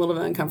can be a little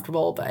bit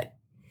uncomfortable, but...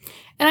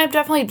 And I've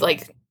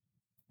definitely,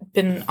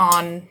 been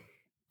on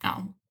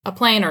a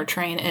plane or a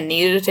train and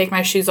needed to take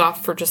my shoes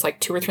off for just,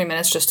 2 or 3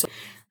 minutes just to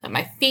let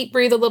my feet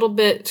breathe a little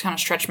bit, to kind of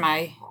stretch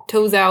my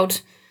toes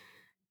out,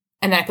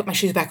 and then I put my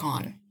shoes back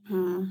on.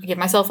 I give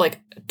myself,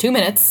 2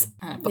 minutes,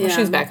 and I put my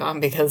shoes back on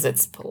because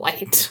it's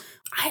polite.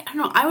 I don't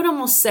know. I would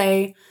almost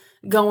say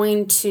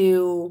going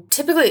to...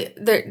 Typically,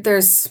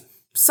 there's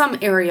some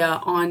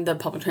area on the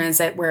public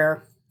transit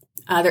where...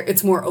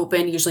 it's more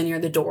open, usually near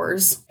the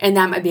doors. And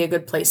that might be a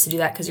good place to do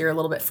that because you're a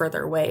little bit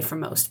further away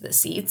from most of the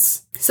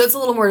seats. So it's a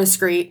little more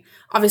discreet.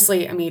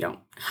 Obviously, you don't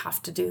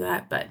have to do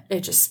that, but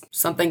it's just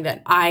something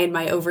that I, in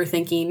my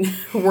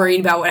overthinking,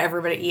 worrying about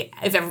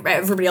if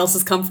everybody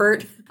else's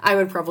comfort, I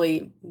would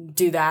probably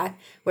do that.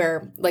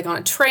 Where, on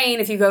a train,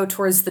 if you go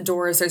towards the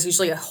doors, there's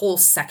usually a whole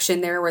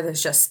section there where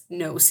there's just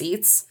no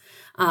seats.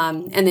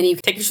 And then you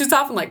take your shoes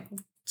off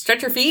and,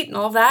 stretch your feet and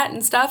all of that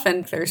and stuff,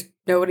 and there's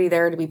nobody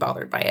there to be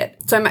bothered by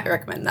it. So I might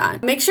recommend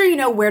that. Make sure you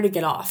know where to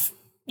get off.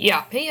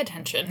 Yeah, pay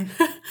attention.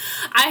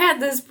 I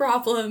had this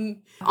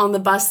problem on the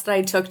bus that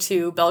I took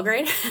to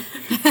Belgrade.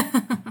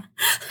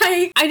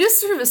 I just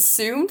sort of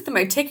assumed that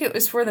my ticket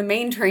was for the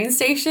main train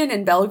station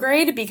in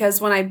Belgrade because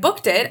when I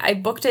booked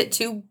it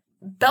to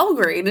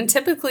Belgrade, and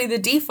typically the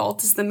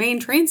default is the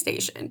main train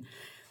station.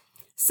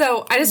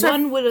 So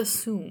One would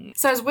assume.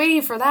 So I was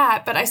waiting for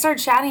that, but I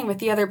started chatting with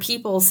the other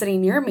people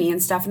sitting near me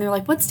and stuff, and they were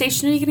like, "What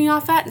station are you getting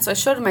off at?" And so I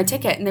showed them my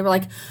ticket, and they were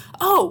like,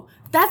 "Oh,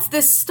 that's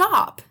this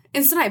stop."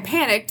 And so then I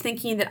panicked,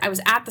 thinking that I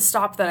was at the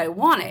stop that I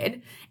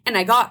wanted, and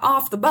I got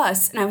off the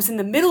bus, and I was in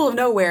the middle of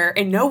nowhere,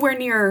 and nowhere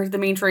near the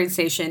main train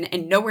station,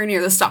 and nowhere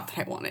near the stop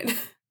that I wanted.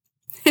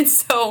 And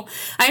so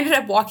I ended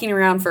up walking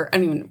around for, I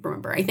don't even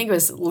remember, I think it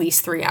was at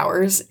least 3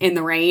 hours in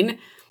the rain.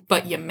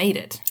 But you made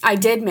it. I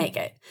did make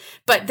it.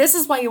 But this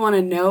is why you want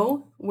to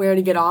know where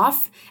to get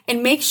off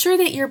and make sure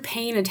that you're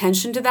paying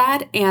attention to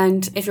that.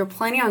 And if you're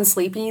planning on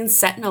sleeping,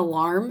 set an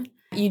alarm.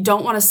 You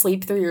don't want to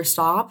sleep through your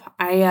stop.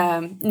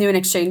 I knew an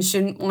exchange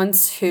student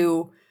once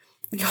who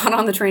got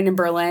on the train in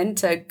Berlin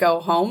to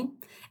go home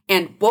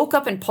and woke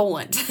up in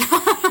Poland.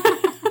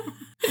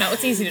 No,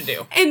 it's easy to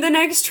do. And the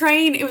next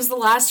train, it was the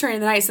last train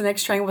of the night, so the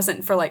next train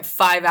wasn't for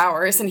 5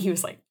 hours. And he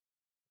was like,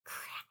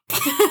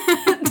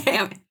 crap.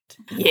 Damn it.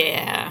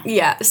 Yeah.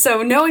 Yeah.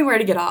 So knowing where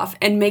to get off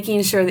and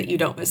making sure that you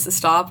don't miss the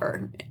stop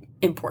are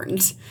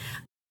important.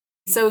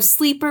 So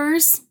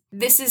sleepers,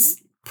 this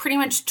is pretty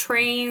much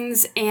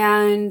trains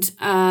and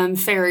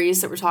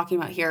ferries that we're talking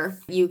about here.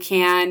 You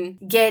can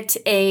get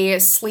a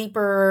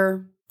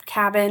sleeper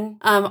cabin.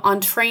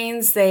 On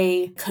trains,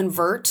 they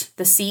convert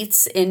the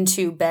seats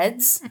into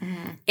beds,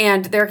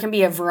 and there can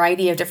be a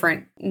variety of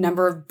different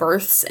number of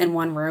berths in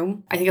one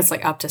room. I think it's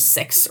up to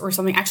 6 or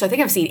something. Actually, I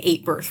think I've seen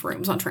 8 berth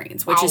rooms on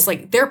trains, which is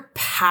they're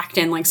packed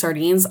in like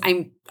sardines.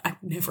 I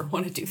never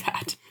want to do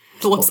that.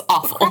 It looks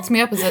awful. What cracks me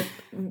up is that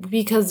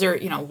because they're,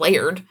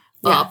 layered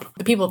up,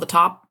 the people at the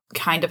top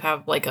kind of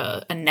have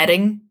a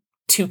netting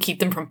to keep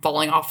them from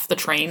falling off the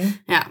train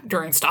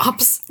during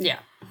stops. Yeah.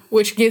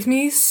 Which gives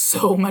me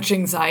so much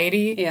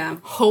anxiety. Yeah.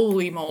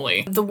 Holy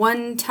moly. The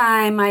one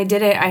time I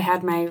did it, I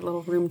had my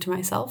little room to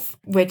myself,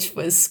 which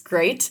was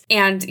great.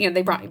 And,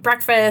 they brought me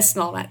breakfast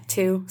and all that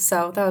too.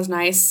 So that was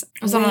nice.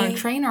 Was that on a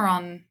train or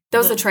on that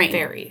was a train.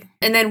 Ferry?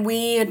 And then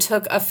we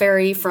took a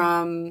ferry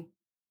from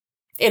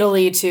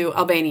Italy to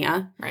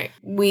Albania. Right.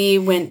 We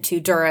went to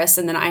Durrës,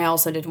 and then I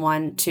also did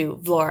one to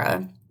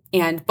Vlora.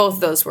 And both of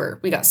those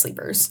we got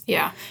sleepers.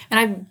 Yeah. And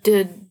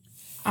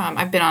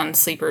I've been on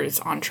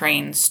sleepers on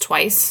trains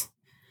twice,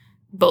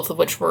 both of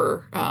which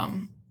were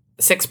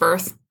 6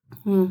 berth.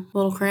 A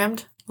little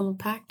crammed, a little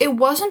packed. It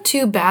wasn't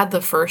too bad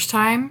the first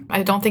time.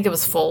 I don't think it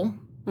was full.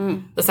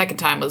 The second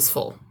time was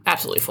full,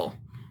 absolutely full.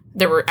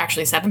 There were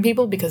actually 7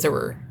 people because there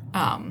were,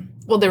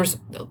 there was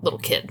a little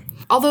kid.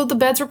 Although the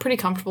beds were pretty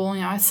comfortable,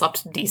 I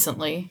slept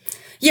decently.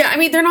 Yeah, I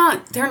mean, they're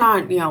not,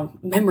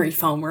 memory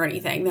foam or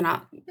anything. They're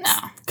not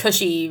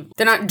cushy.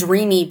 They're not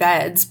dreamy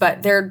beds,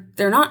 but they're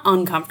not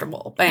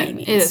uncomfortable by any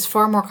means. It is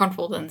far more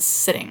comfortable than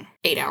sitting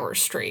 8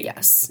 hours straight.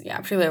 Yes. Yeah,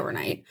 particularly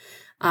overnight.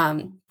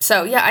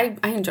 So, yeah,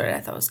 I enjoyed it. I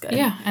thought it was good.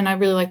 Yeah, and I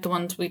really liked the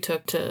ones we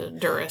took to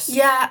Durrës.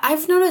 Yeah,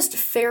 I've noticed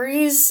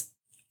ferries,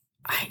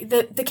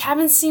 the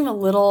cabins seem a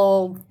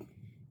little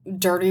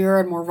dirtier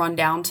and more run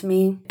down to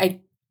me. I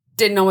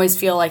didn't always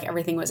feel like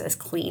everything was as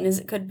clean as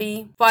it could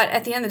be. But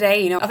at the end of the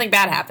day, nothing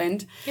bad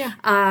happened. Yeah.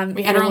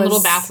 We had our own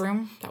little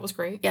bathroom. That was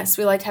great. Yes,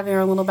 we liked having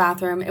our own little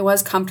bathroom. It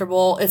was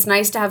comfortable. It's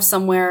nice to have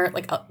somewhere,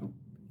 like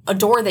a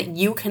door that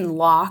you can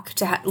lock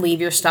to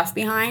leave your stuff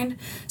behind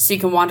so you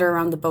can wander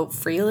around the boat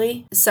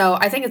freely. So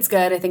I think it's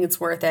good. I think it's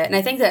worth it. And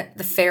I think that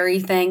the ferry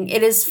thing,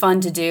 it is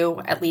fun to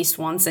do at least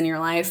once in your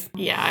life.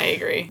 Yeah, I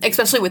agree.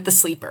 Especially with the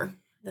sleeper.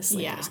 The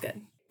sleeper is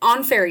good.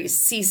 On ferries,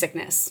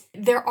 seasickness.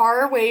 There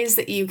are ways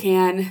that you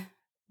can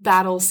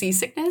battle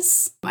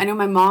seasickness. I know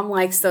my mom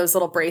likes those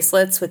little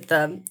bracelets with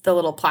the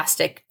little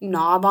plastic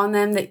knob on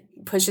them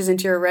that pushes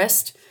into your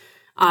wrist.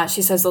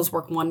 She says those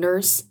work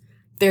wonders.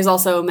 There's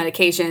also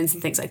medications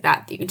and things like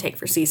that you can take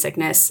for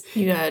seasickness.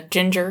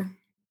 Ginger.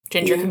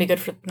 Ginger can be good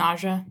for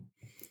nausea.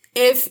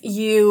 If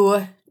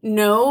you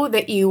know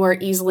that you are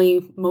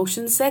easily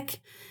motion sick,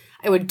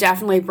 I would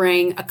definitely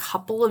bring a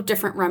couple of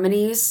different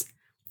remedies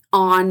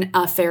on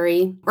a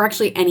ferry, or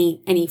actually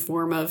any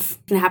form of,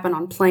 can happen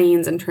on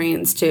planes and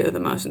trains too,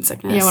 the motion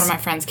sickness. Yeah, one of my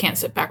friends can't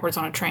sit backwards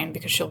on a train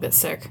because she'll get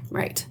sick.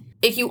 Right.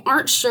 If you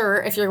aren't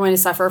sure if you're going to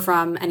suffer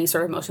from any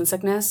sort of motion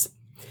sickness,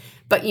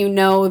 but you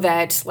know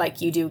that like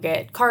you do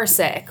get car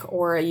sick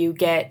or you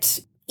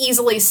get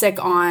easily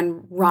sick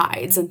on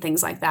rides and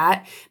things like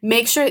that,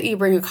 make sure that you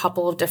bring a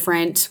couple of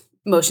different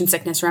motion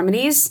sickness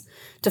remedies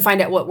to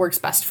find out what works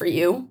best for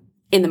you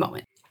in the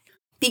moment.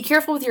 Be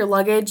careful with your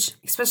luggage,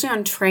 especially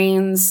on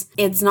trains.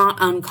 It's not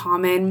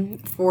uncommon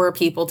for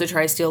people to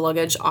try to steal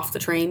luggage off the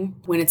train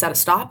when it's at a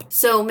stop.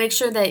 So make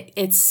sure that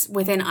it's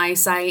within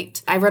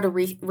eyesight. I read a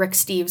Rick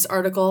Steves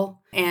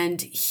article,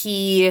 and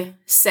he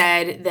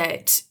said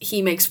that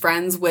he makes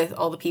friends with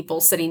all the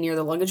people sitting near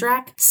the luggage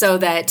rack so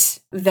that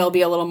they'll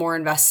be a little more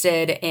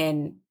invested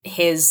in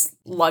his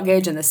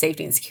luggage and the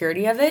safety and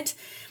security of it.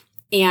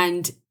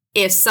 And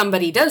if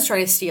somebody does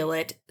try to steal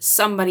it,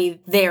 somebody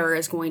there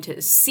is going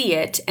to see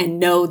it and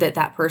know that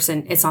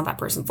it's not that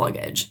person's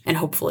luggage and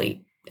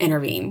hopefully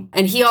intervene.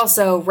 And he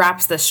also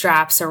wraps the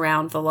straps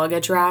around the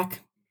luggage rack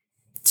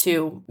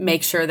to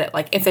make sure that,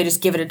 like, if they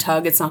just give it a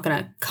tug, it's not going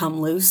to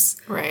come loose.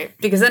 Right.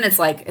 Because then it's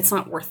like, it's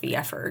not worth the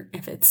effort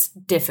if it's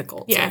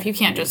difficult. Yeah, if you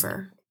can't just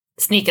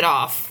sneak it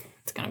off,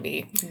 it's going to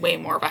be way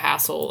more of a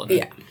hassle.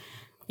 And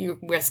you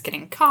risk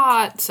getting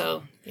caught.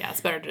 So, yeah,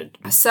 it's better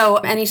to... So,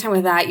 anytime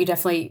with that,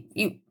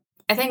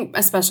 I think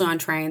especially on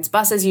trains,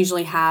 buses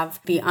usually have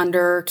the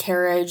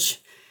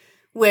undercarriage,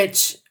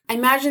 which I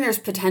imagine there's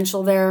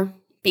potential there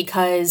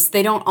because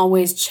they don't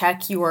always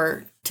check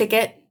your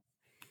ticket,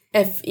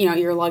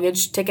 your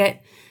luggage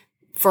ticket,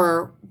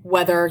 for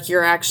whether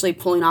you're actually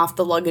pulling off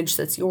the luggage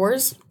that's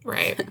yours.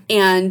 Right.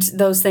 And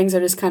those things are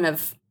just kind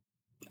of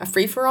a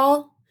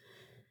free-for-all.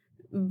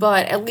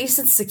 But at least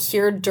it's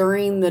secured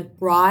during the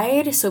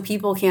ride so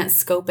people can't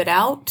scope it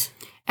out.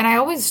 And I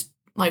always...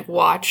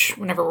 watch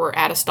whenever we're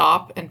at a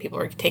stop and people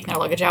are taking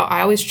their luggage out. I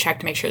always check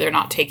to make sure they're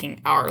not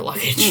taking our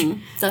luggage.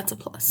 That's a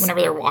plus.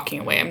 Whenever they're walking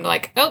away, I'm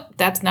like, oh,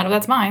 none of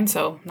that's mine,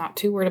 so not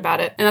too worried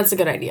about it. And that's a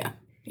good idea.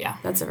 Yeah.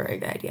 That's a very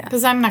good idea.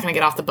 Because I'm not going to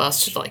get off the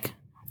bus to,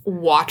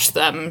 watch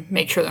them,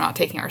 make sure they're not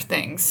taking our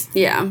things.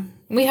 Yeah.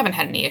 We haven't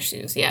had any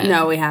issues yet.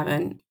 No, we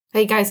haven't.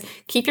 Hey, guys,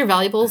 keep your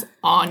valuables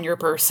on your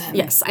person.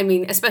 Yes. I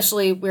mean,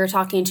 especially we were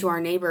talking to our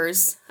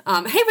neighbors.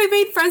 Hey, we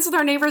made friends with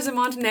our neighbors in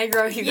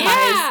Montenegro, you guys.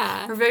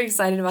 Yeah. We're very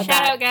excited about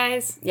Shout that. out,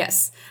 guys.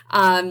 Yes.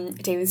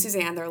 Dave and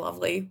Suzanne, they're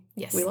lovely.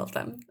 Yes. We love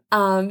them.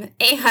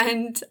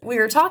 And we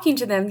were talking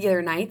to them the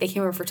other night. They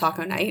came over for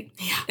taco night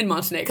in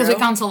Montenegro. Because we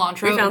found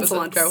cilantro. We found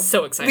cilantro.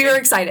 So excited. We were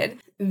excited.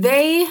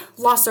 They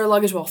lost their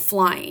luggage while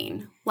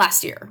flying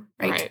last year,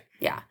 right?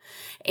 Yeah.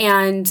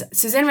 And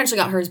Suzanne eventually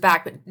got hers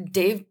back, but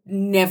Dave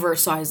never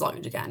saw his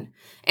luggage again.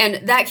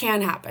 And that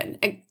can happen.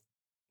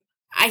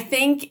 I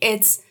think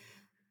it's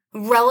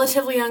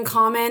relatively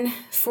uncommon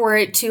for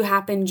it to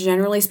happen,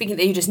 generally speaking,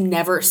 that you just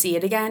never see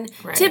it again.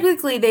 Right.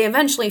 Typically, they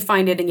eventually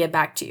find it and get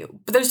back to you.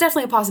 But there's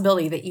definitely a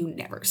possibility that you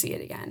never see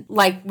it again.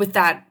 Like with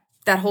that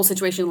whole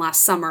situation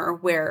last summer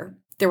where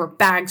there were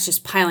bags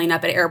just piling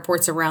up at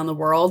airports around the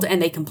world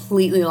and they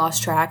completely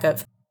lost track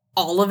of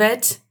all of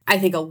it. I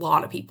think a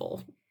lot of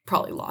people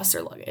probably lost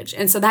their luggage.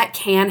 And so that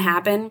can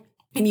happen.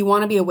 And you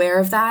want to be aware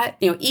of that.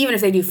 Even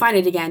if they do find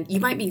it again, you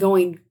might be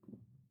going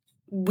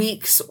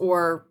weeks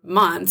or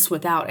months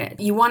without it.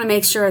 You want to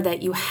make sure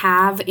that you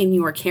have in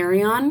your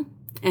carry-on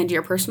and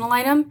your personal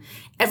item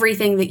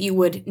everything that you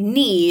would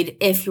need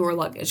if your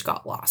luggage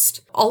got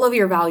lost. All of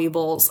your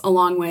valuables,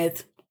 along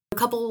with a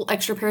couple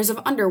extra pairs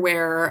of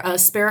underwear, a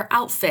spare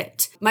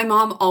outfit. My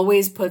mom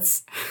always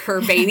puts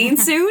her bathing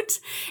suit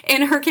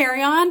in her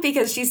carry-on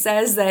because she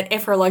says that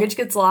if her luggage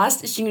gets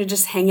lost, she can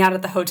just hang out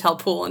at the hotel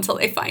pool until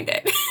they find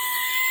it.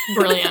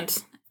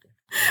 Brilliant.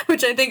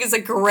 Which I think is a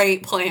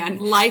great plan.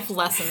 Life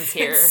lessons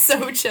here. It's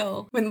so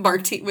chill. With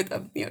Martine, with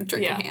a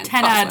drink in hand.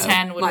 10 out of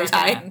 10 would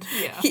recommend.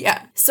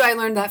 Yeah. So I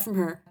learned that from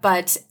her.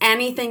 But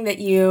anything that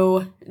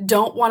you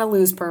don't want to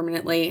lose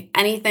permanently,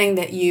 anything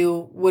that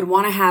you would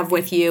want to have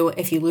with you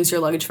if you lose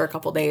your luggage for a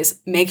couple days,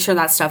 make sure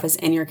that stuff is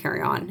in your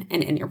carry-on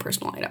and in your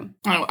personal item.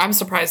 I'm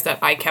surprised that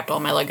I kept all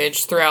my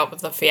luggage throughout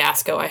the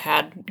fiasco I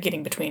had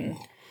getting between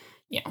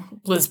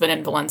Lisbon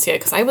and Valencia,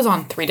 because I was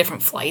on 3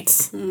 different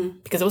flights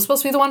because it was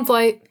supposed to be the one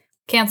flight,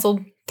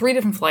 canceled, 3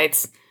 different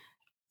flights.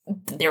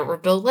 There were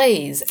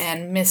delays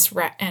and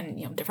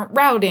different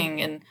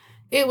routing, and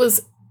it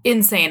was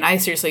insane. I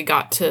seriously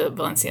got to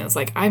Valencia and was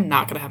like, I'm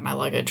not going to have my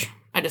luggage.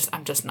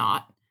 I'm just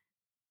not.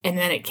 And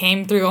then it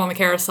came through on the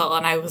carousel,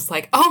 and I was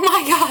like, oh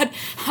my God,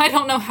 I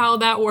don't know how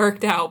that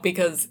worked out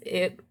because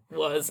it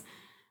was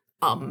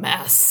a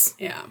mess.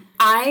 Yeah.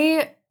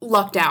 I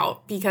lucked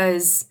out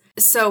because,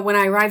 so when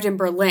I arrived in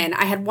Berlin,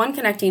 I had one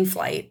connecting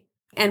flight,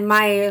 and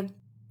my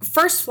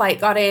first flight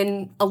got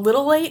in a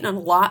little late, not a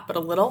lot, but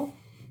a little.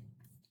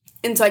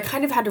 And so I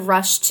kind of had to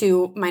rush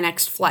to my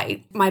next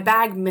flight. My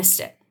bag missed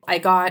it. I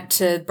got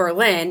to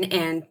Berlin,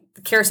 and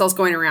the carousel's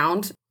going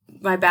around.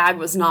 My bag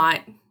was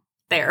not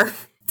there.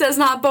 Does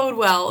not bode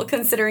well,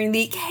 considering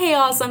the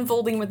chaos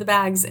unfolding with the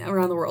bags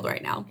around the world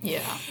right now.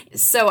 Yeah.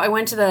 So I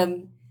went to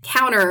the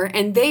counter,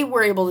 and they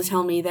were able to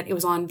tell me that it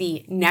was on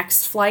the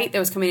next flight that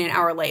was coming an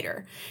hour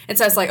later. And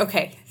so I was like,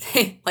 okay,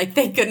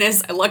 thank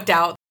goodness I lucked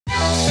out.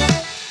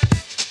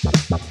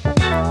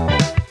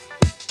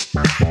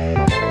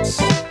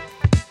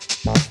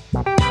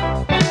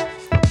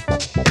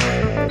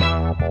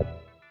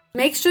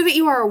 Make sure that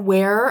you are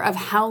aware of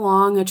how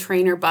long a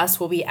train or bus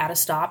will be at a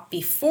stop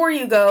before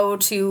you go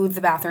to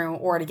the bathroom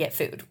or to get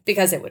food.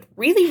 Because it would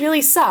really,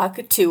 really suck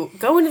to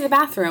go into the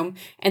bathroom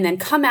and then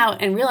come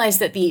out and realize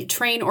that the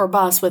train or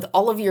bus with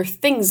all of your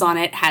things on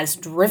it has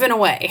driven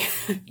away.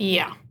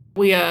 Yeah.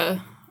 I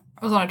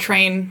was on a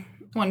train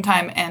one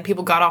time, and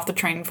people got off the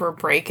train for a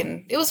break,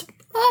 and it was,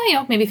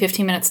 maybe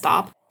 15-minute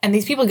stop. And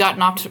these people got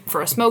off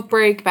for a smoke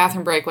break,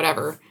 bathroom break,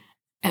 whatever.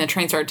 And the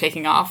train started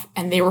taking off,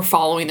 and they were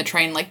following the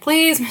train like,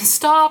 please,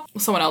 stop.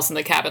 Someone else in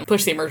the cabin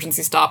pushed the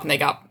emergency stop, and they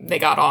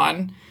got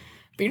on.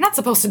 But you're not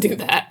supposed to do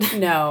that.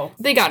 No.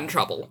 They got in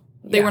trouble.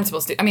 They weren't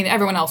supposed to. I mean,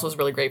 everyone else was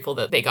really grateful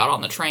that they got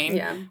on the train.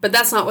 Yeah, but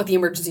that's not what the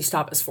emergency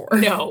stop is for.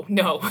 No.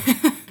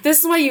 This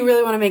is why you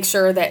really want to make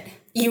sure that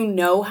you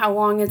know how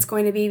long it's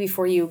going to be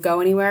before you go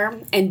anywhere,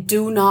 and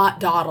do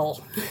not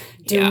dawdle.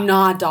 Do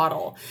not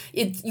dawdle.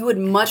 You would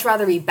much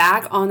rather be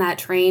back on that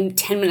train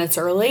 10 minutes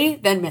early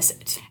than miss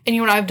it. And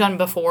you know what I've done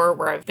before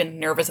where I've been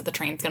nervous that the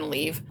train's going to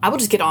leave? I will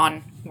just get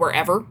on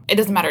wherever. It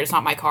doesn't matter. It's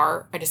not my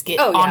car. I just get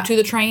onto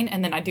the train,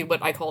 and then I do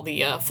what I call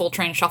the full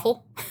train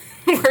shuffle,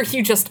 where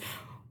you just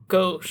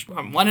go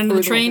from one end of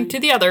the train to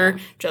the other,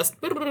 just...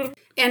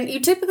 And you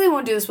typically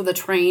won't do this with a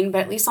train,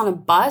 but at least on a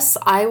bus,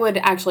 I would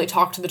actually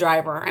talk to the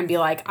driver and be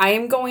like, I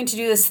am going to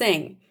do this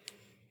thing.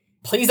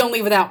 Please don't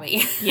leave without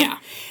me. Yeah.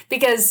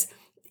 Because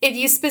if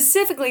you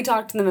specifically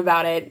talk to them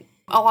about it,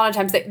 a lot of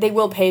times they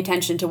will pay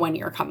attention to when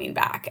you're coming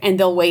back, and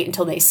they'll wait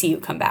until they see you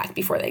come back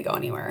before they go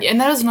anywhere. Yeah,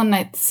 and that is one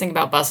nice thing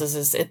about buses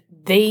is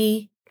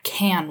they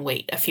can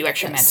wait a few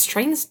extra minutes.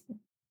 Trains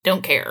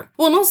don't care.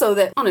 Well, and also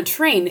that on a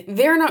train,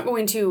 they're not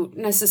going to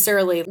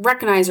necessarily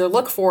recognize or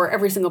look for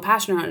every single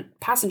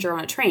passenger on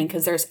a train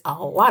because there's a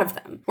lot of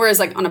them. Whereas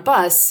like on a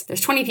bus, there's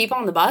 20 people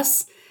on the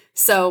bus.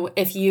 So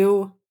if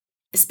you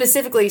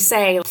specifically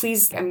say,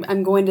 please,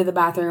 I'm going to the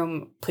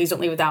bathroom, please don't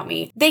leave without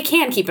me, they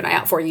can keep an eye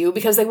out for you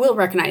because they will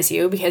recognize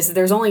you because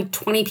there's only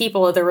 20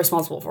 people that they're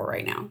responsible for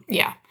right now.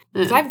 Yeah.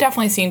 Because I've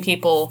definitely seen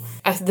people,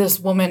 this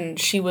woman,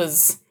 she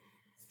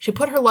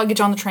put her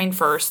luggage on the train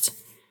first.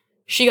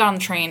 She got on the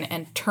train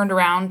and turned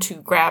around to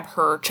grab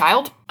her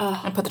child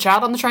and put the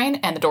child on the train,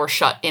 and the door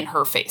shut in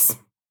her face.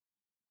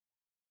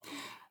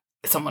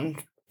 Someone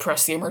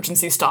pressed the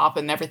emergency stop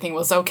and everything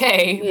was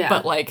okay. Yeah.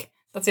 But,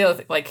 that's the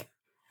other thing.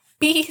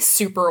 Be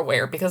super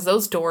aware because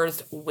those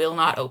doors will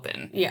not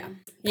open. Yeah.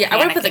 Yeah,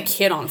 I would put the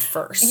kid on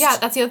first. Yeah,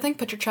 that's the other thing.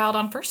 Put your child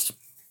on first.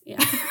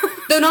 Yeah.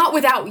 Though not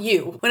without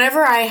you.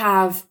 Whenever I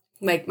have...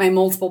 my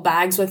multiple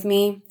bags with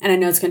me, and I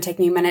know it's going to take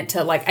me a minute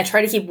to, I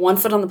try to keep one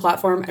foot on the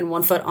platform and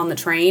one foot on the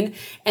train,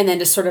 and then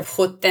just sort of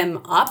put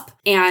them up,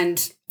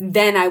 and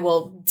then I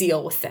will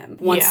deal with them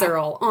once they're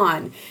all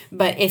on.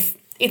 But if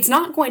it's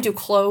not going to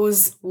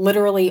close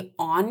literally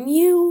on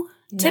you,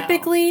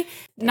 typically...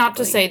 Not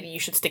to say that you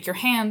should stick your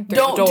hand through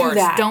the doors.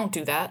 Don't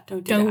do that.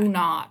 Do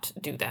not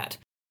do that.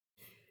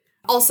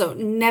 Also,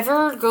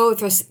 never go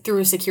through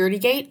a security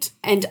gate,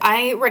 and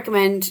I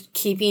recommend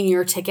keeping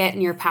your ticket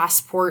and your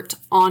passport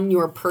on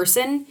your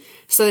person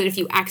so that if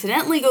you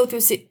accidentally go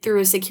through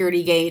a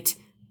security gate,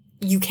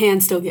 you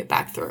can still get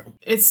back through.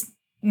 It's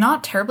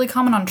not terribly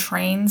common on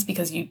trains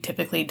because you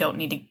typically don't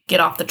need to get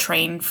off the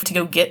train to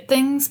go get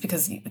things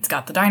because it's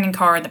got the dining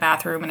car and the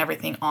bathroom and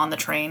everything on the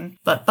train.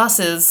 But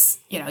buses,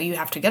 you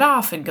have to get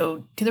off and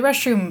go to the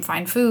restroom,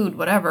 find food,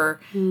 whatever.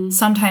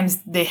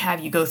 Sometimes they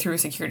have you go through a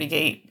security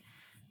gate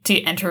to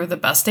enter the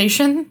bus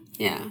station.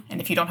 Yeah. And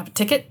if you don't have a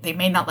ticket, they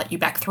may not let you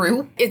back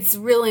through. It's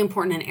really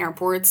important in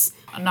airports.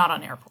 Not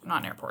in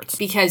airports.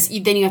 Because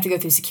then you have to go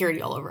through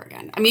security all over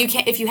again. I mean,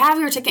 if you have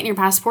your ticket and your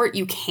passport,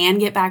 you can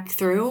get back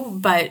through,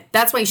 but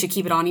that's why you should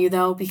keep it on you,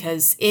 though,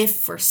 because if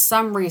for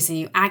some reason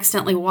you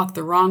accidentally walk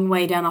the wrong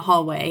way down a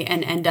hallway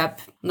and end up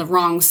on the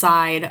wrong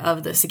side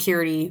of the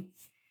security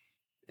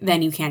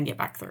then you can get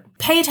back through.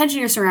 Pay attention to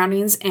your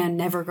surroundings and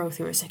never go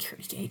through a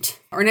security gate.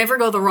 Or never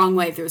go the wrong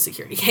way through a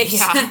security gate.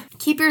 Yeah.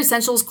 Keep your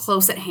essentials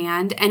close at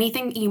hand.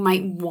 Anything you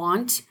might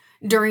want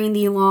during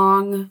the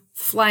long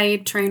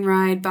flight, train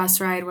ride,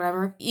 bus ride,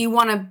 whatever, you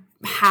want to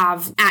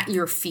have at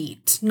your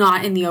feet,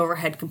 not in the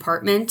overhead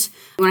compartment.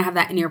 You want to have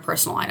that in your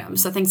personal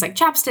items. So things like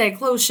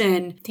chapstick,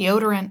 lotion,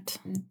 deodorant.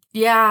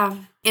 Yeah.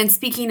 And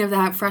speaking of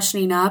that,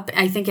 freshening up,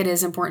 I think it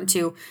is important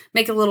to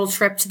make a little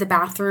trip to the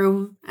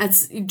bathroom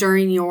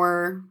during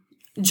your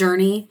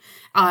journey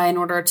in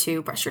order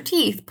to brush your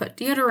teeth, put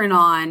deodorant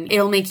on.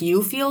 It'll make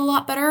you feel a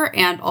lot better.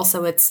 And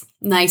also it's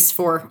nice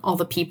for all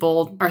the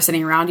people are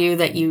sitting around you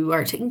that you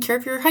are taking care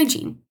of your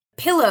hygiene.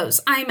 Pillows,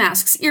 eye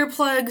masks,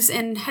 earplugs,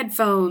 and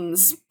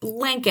headphones,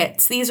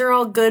 blankets. These are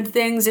all good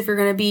things if you're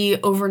going to be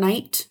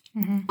overnight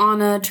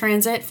on a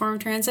form of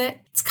transit.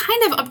 It's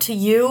kind of up to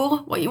you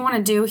what you want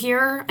to do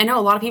here. I know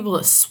a lot of people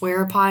that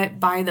swear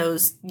by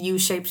those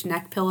U-shaped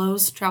neck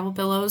pillows, travel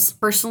pillows.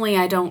 Personally,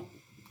 I don't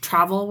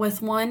travel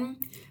with one,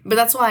 but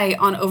that's why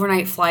on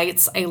overnight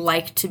flights, I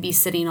like to be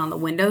sitting on the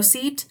window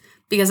seat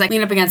because I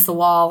lean up against the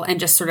wall and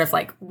just sort of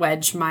like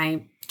wedge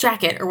my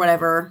jacket or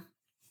whatever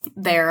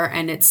there,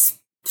 and it's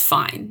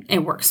fine. It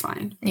works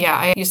fine. Yeah,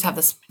 I used to have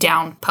this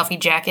down puffy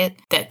jacket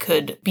that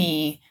could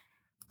be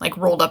like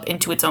rolled up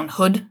into its own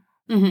hood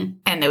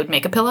and it would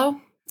make a pillow.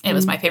 It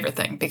was my favorite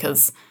thing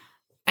because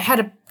I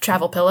had a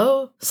travel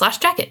pillow /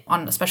 jacket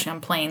on, especially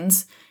on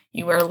planes.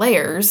 You wear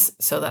layers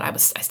so that I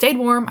stayed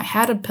warm. I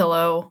had a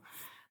pillow,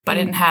 but I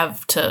didn't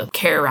have to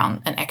carry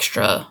around an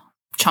extra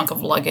chunk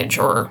of luggage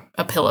or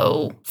a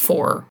pillow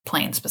for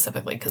planes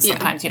specifically because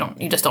sometimes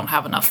you just don't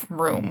have enough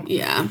room.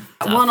 Yeah.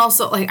 Well, and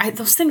also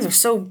those things are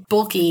so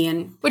bulky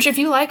and which if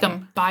you like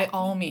them, by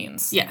all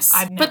means. Yes.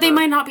 But they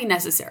might not be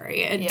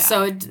necessary.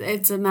 So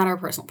it's a matter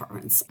of personal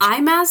preference. Eye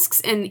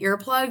masks and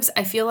earplugs,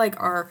 I feel like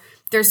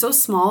they're so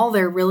small,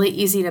 they're really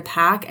easy to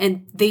pack,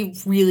 and they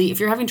really, if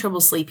you're having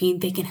trouble sleeping,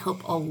 they can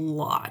help a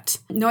lot.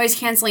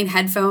 Noise-canceling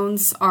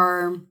headphones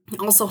are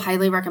also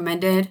highly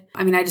recommended.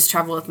 I mean, I just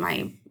travel with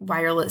my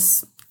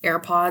wireless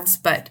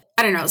AirPods, but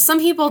I don't know. Some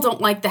people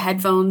don't like the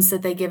headphones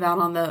that they give out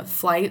on the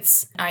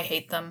flights. I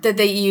hate them. That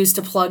they use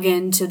to plug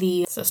into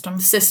the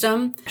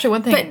system. Actually,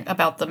 one thing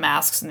about the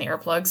masks and the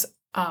earplugs,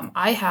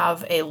 I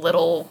have a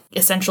little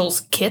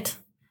essentials kit.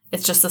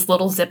 It's just this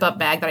little zip-up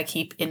bag that I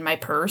keep in my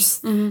purse.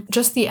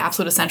 Just the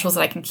absolute essentials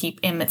that I can keep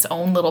in its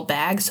own little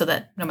bag so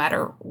that no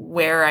matter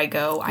where I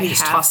go, I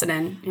just toss it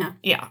in. Yeah.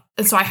 Yeah.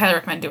 And so I highly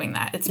recommend doing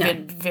that. It's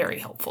been very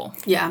helpful.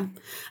 Yeah.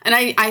 And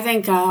I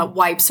think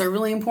wipes are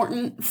really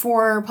important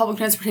for public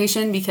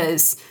transportation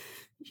because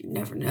you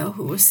never know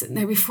who was sitting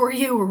there before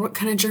you or what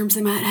kind of germs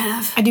they might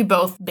have. I do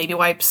both baby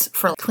wipes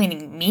for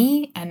cleaning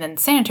me and then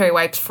sanitary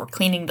wipes for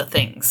cleaning the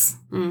things.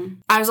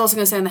 I was also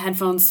going to say on the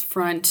headphones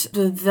front,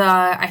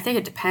 I think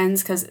it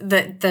depends because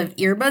the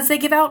earbuds they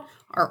give out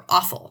are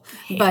awful.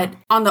 Yeah. But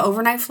on the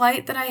overnight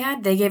flight that I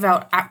had, they gave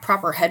out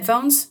proper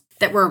headphones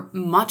that were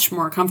much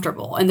more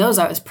comfortable. And those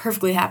I was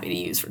perfectly happy to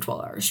use for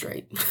 12 hours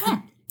straight.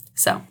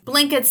 So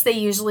blankets they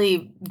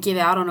usually give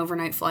out on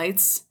overnight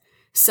flights.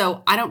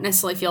 So I don't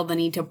necessarily feel the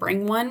need to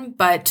bring one,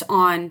 but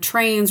on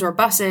trains or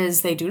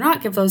buses, they do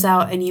not give those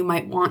out, and you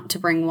might want to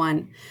bring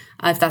one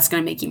if that's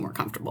going to make you more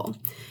comfortable.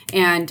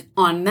 And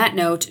on that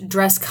note,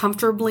 dress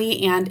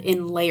comfortably and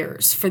in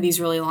layers for these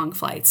really long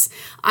flights.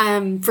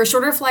 For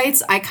shorter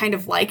flights, I kind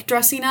of like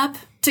dressing up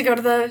to go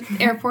to the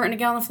airport and to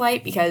get on the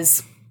flight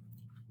because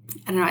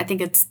I don't know, I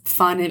think it's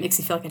fun and it makes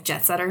you feel like a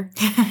jet setter.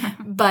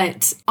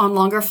 But on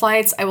longer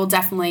flights, I will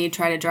definitely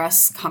try to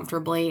dress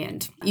comfortably.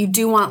 And you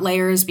do want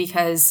layers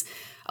because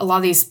a lot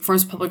of these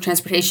forms of public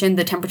transportation,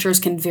 the temperatures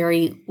can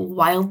vary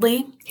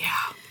wildly. Yeah.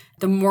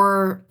 The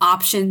more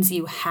options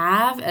you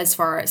have as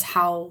far as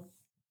how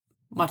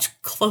much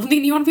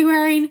clothing you want to be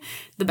wearing,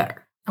 the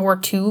better. I wore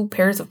 2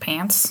 pairs of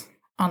pants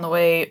on the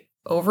way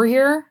over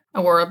here.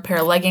 I wore a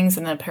pair of leggings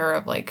and then a pair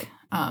of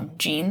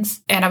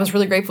jeans. And I was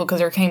really grateful because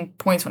there came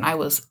points when I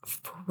was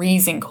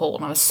freezing cold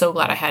and I was so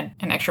glad I had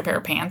an extra pair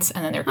of pants.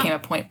 And then there came a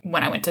point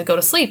when I went to go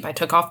to sleep, I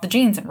took off the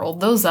jeans and rolled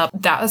those up.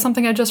 That was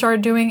something I just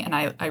started doing and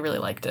I really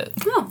liked it.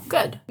 Oh,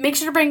 good. Make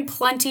sure to bring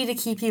plenty to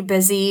keep you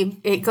busy.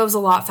 It goes a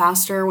lot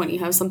faster when you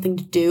have something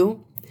to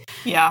do.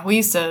 Yeah, we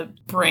used to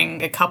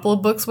bring a couple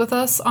of books with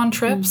us on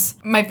trips.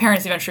 My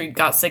parents eventually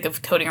got sick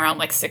of toting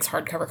around 6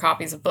 hardcover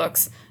copies of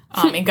books.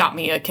 And got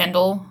me a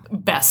Kindle.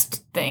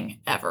 Best thing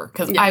ever.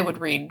 Because I would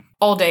read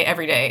all day,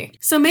 every day.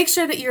 So make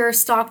sure that you're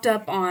stocked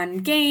up on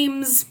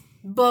games,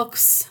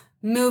 books,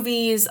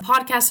 movies.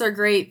 Podcasts are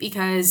great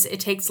because it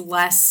takes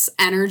less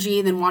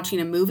energy than watching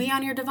a movie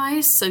on your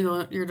device.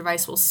 So your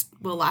device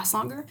will last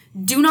longer.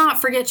 Do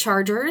not forget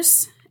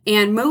chargers.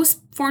 And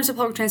most forms of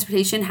public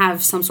transportation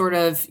have some sort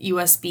of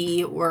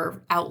USB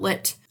or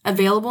outlet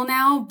available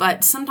now.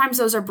 But sometimes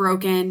those are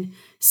broken.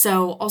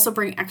 So also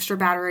bring extra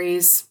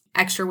batteries.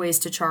 Extra ways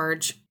to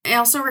charge. I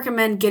also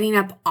recommend getting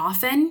up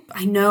often.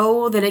 I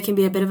know that it can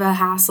be a bit of a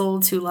hassle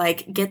to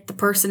get the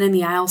person in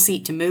the aisle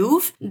seat to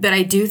move, but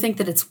I do think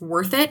that it's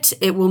worth it.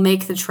 It will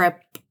make the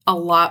trip a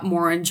lot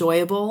more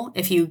enjoyable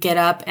if you get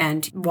up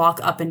and walk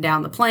up and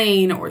down the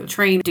plane or the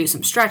train, do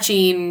some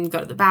stretching, go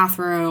to the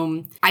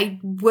bathroom. I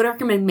would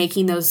recommend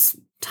making those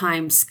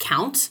times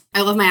count.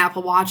 I love my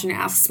Apple Watch and it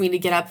asks me to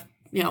get up,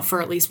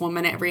 for at least 1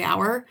 minute every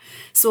hour.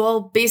 So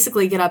I'll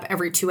basically get up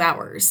every 2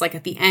 hours, like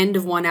at the end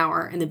of 1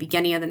 hour and the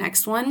beginning of the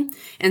next one,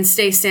 and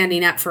stay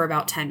standing up for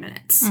about 10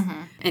 minutes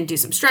and do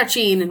some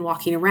stretching and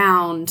walking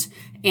around.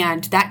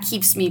 And that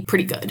keeps me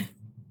pretty good.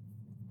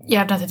 Yeah,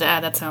 I have nothing to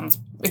add. That sounds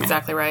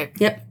exactly right.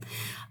 Yep.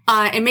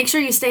 And make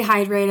sure you stay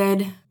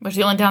hydrated. Which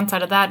the only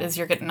downside of that is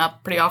you're getting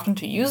up pretty often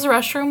to use the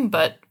restroom,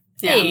 but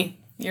hey,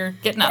 you're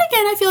getting up. But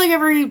again, I feel like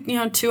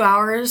every, 2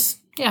 hours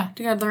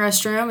to go to the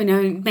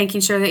restroom,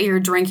 making sure that you're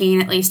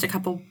drinking at least a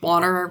cup of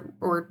water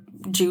or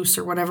juice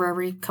or whatever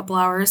every couple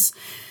hours.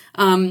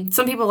 Some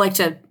people like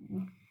to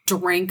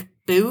drink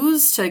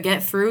booze to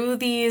get through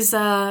these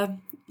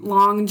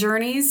long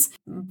journeys,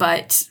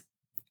 but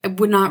I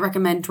would not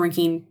recommend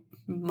drinking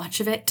much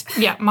of it.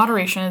 Yeah,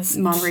 moderation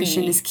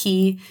is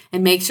key.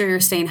 And make sure you're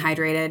staying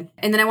hydrated.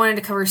 And then I wanted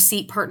to cover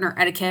seat partner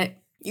etiquette.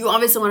 You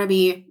obviously want to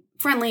be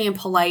friendly and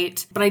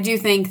polite, but I do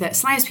think that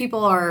sometimes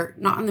people are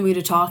not in the mood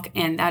to talk,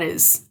 and that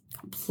is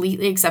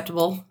completely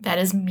acceptable. That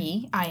is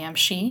me. I am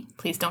she.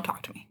 Please don't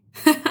talk to me.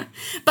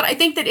 But I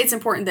think that it's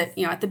important that,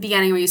 at the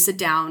beginning when you sit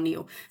down,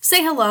 you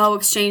say hello,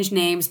 exchange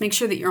names, make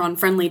sure that you're on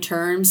friendly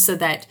terms so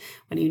that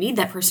when you need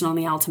that person on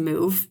the aisle to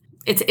move,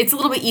 it's a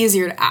little bit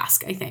easier to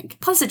ask, I think.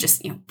 Plus, it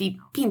just,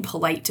 being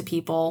polite to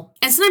people.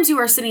 And sometimes you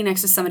are sitting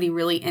next to somebody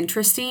really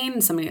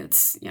interesting, somebody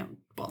that's,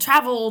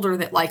 well-traveled or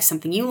that likes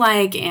something you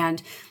like,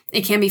 and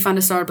it can be fun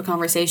to start up a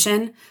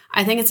conversation.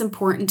 I think it's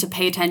important to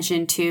pay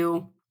attention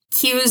to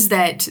cues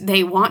that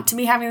they want to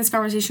be having this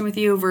conversation with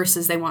you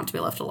versus they want to be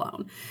left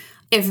alone.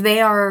 If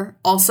they are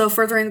also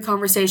furthering the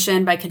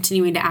conversation by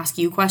continuing to ask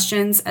you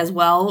questions as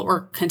well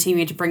or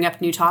continuing to bring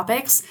up new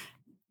topics,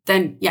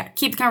 then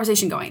keep the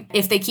conversation going.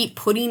 If they keep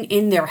putting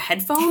in their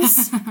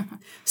headphones,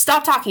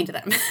 stop talking to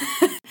them.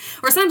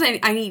 Or sometimes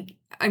I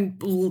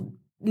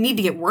need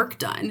to get work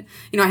done.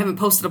 I haven't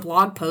posted a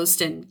blog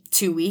post in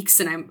 2 weeks,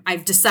 and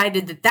I've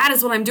decided that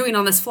is what I'm doing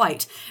on this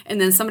flight.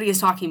 And then somebody is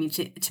talking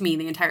to me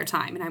the entire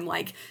time, and I'm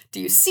like, do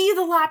you see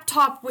the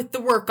laptop with the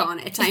work on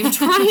it? I'm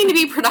trying to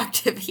be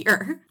productive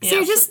here.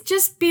 Yeah. So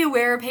just be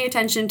aware, pay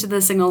attention to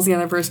the signals the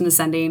other person is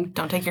sending.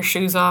 Don't take your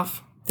shoes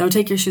off. Don't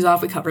take your shoes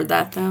off. We covered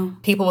that, though.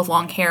 People with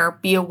long hair,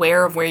 be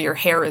aware of where your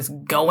hair is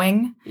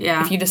going.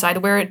 Yeah. If you decide to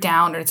wear it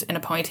down or it's in a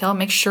ponytail,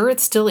 make sure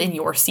it's still in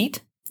your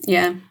seat.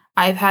 Yeah.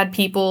 I've had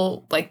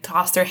people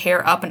toss their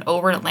hair up and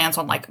over and it lands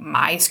on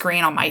my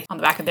screen on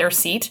the back of their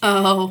seat.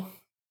 Oh.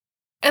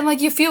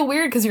 And you feel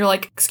weird because you're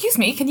like, excuse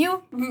me, can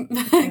you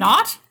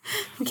not?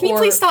 Can you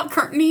please stop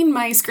curtaining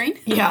my screen?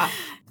 Yeah.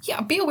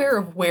 Yeah, be aware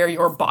of where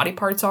your body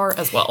parts are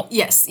as well.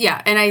 Yes,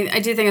 yeah. And I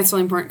do think that's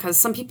really important because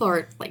some people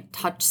are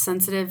touch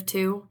sensitive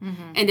too.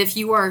 Mm-hmm. And if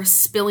you are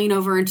spilling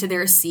over into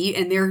their seat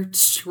and they're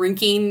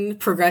shrinking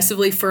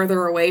progressively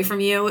further away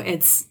from you,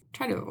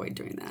 try to avoid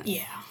doing that.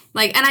 Yeah.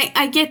 And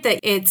I get that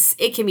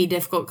it can be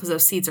difficult because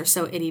those seats are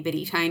so itty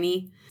bitty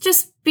tiny.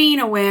 Just being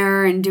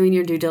aware and doing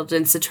your due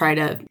diligence to try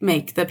to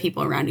make the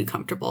people around you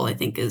comfortable, I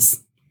think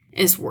is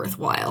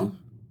worthwhile.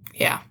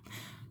 Yeah.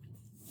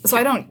 So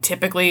I don't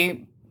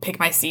typically pick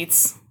my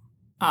seats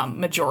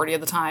majority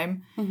of the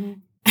time. Mm-hmm.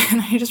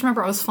 And I just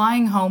remember I was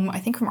flying home, I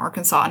think from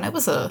Arkansas, and it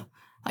was a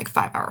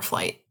 5-hour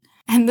flight.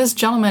 And this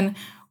gentleman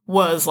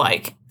was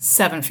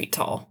 7 feet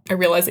tall. I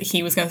realized that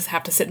he was going to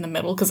have to sit in the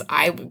middle because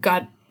I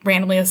got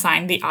randomly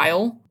assigned the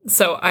aisle.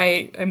 So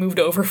I moved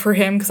over for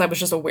him because I was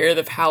just aware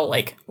of how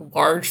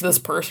large this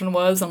person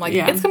was. I'm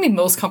it's going to be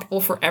most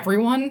comfortable for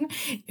everyone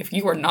if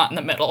you are not in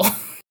the middle.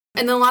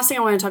 And the last thing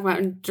I want to talk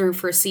about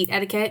for seat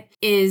etiquette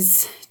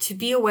is to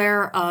be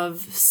aware of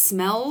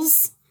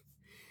smells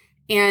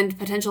and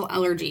potential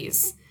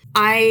allergies.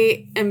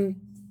 I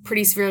am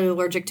pretty severely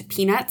allergic to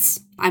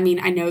peanuts. I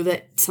know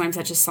that sometimes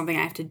that's just something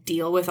I have to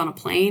deal with on a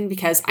plane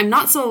because I'm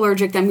not so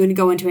allergic that I'm going to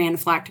go into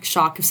anaphylactic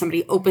shock if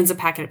somebody opens a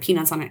packet of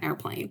peanuts on an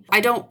airplane.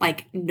 I don't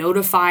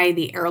notify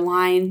the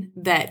airline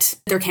that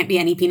there can't be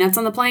any peanuts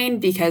on the plane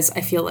because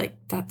I feel like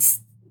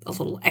that's a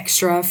little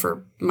extra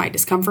for my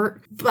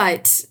discomfort.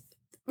 But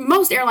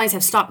most airlines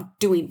have stopped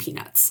doing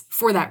peanuts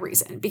for that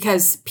reason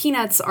because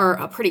peanuts are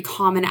a pretty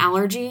common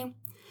allergy.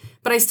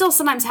 But I still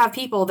sometimes have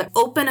people that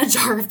open a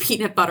jar of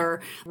peanut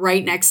butter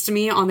right next to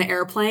me on the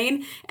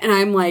airplane. And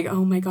I'm like,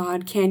 oh my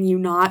God, can you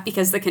not?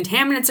 Because the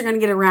contaminants are going to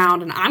get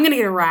around and I'm going to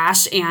get a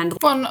rash. And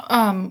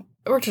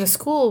I worked at a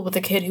school with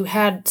a kid who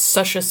had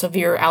such a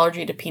severe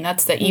allergy to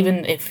peanuts that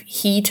even if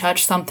he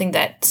touched something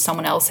that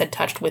someone else had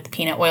touched with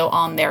peanut oil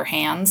on their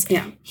hands,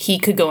 he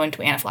could go into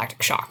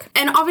anaphylactic shock.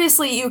 And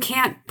obviously you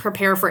can't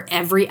prepare for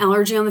every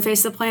allergy on the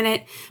face of the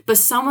planet, but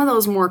some of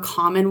those more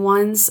common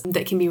ones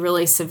that can be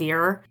really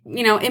severe,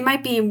 it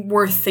might be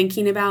worth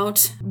thinking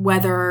about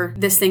whether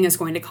this thing is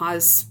going to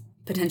cause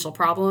potential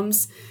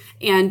problems.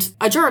 And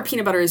a jar of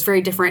peanut butter is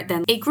very different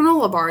than a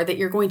granola bar that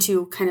you're going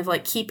to kind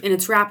of keep in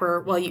its wrapper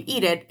while you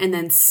eat it and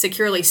then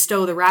securely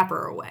stow the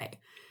wrapper away.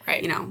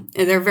 Right.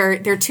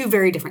 They're two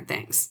very different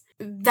things.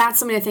 that's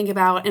something to think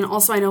about. And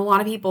also, I know a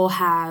lot of people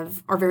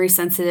are very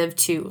sensitive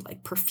to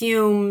like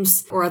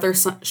perfumes or other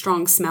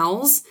strong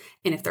smells.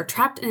 And if they're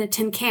trapped in a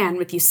tin can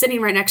with you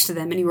sitting right next to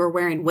them and you are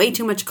wearing way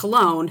too much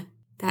cologne,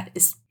 that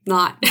is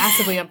not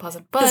massively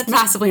unpleasant. But it's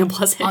massively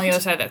unpleasant. On the other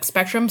side of the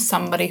spectrum,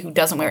 somebody who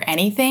doesn't wear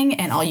anything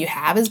and all you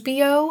have is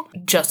BO,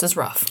 just as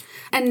rough.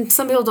 And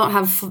some people don't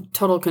have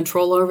total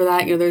control over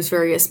that. You know, there's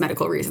various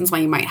medical reasons why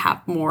you might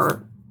have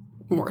more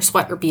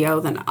sweat or BO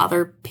than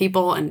other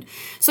people. And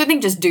so I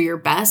think just do your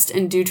best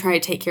and do try to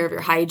take care of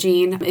your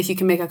hygiene. If you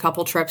can make a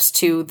couple trips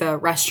to the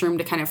restroom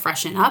to kind of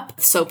freshen up,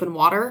 soap and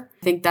water,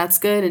 I think that's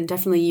good. And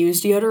definitely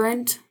use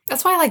deodorant.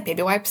 That's why I like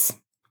baby wipes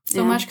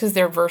so much, because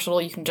they're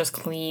versatile. You can just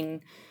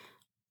clean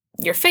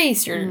your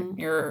face,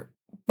 your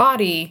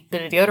body,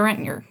 bit of deodorant,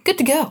 and you're good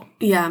to go.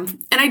 Yeah. And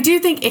I do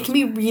think it can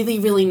be really,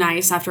 really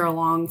nice after a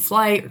long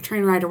flight or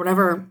train ride or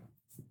whatever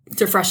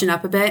to freshen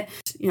up a bit.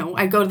 You know,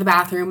 I go to the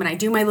bathroom and I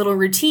do my little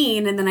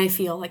routine and then I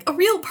feel like a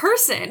real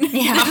person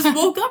that just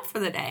woke up for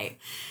the day,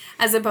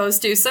 as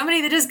opposed to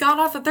somebody that just got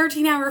off a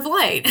 13-hour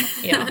flight.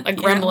 Yeah, a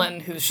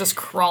gremlin who's just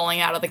crawling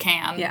out of the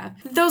can. Yeah.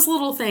 Those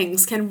little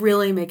things can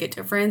really make a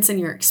difference in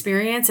your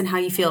experience and how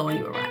you feel when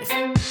you arrive.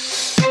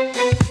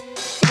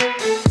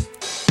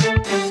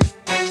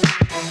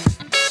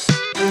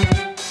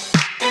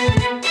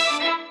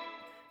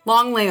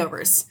 Long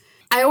layovers.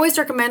 I always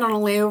recommend on a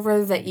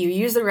layover that you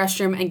use the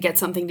restroom and get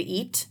something to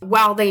eat.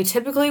 While they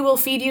typically will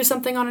feed you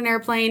something on an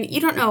airplane,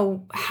 you don't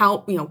know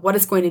what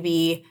it's going to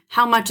be,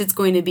 how much it's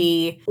going to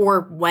be,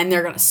 or when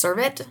they're going to serve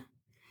it.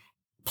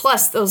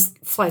 Plus, those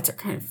flights are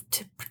kind of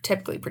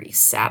typically pretty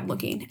sad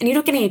looking, and you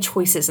don't get any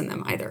choices in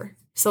them either.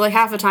 So like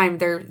half the time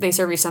they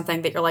serve you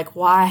something that you're like,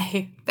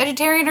 why?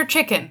 Vegetarian or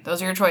chicken?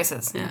 Those are your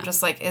choices. Yeah.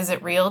 Just like, is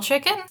it real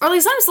chicken? Or at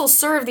least sometimes they'll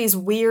serve these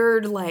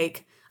weird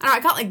like, I don't know,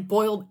 I got like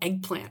boiled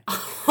eggplant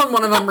on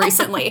one of them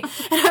recently.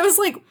 And I was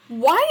like,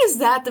 why is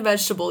that the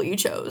vegetable you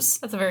chose?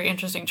 That's a very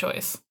interesting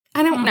choice.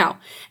 I don't know.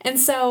 And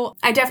so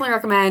I definitely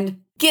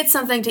recommend get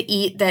something to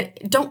eat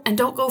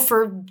don't go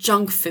for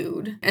junk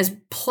food. As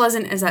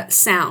pleasant as that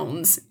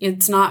sounds,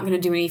 it's not going to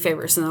do any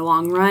favors in the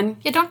long run.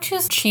 Yeah, don't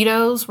choose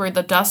Cheetos where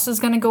the dust is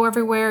going to go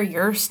everywhere.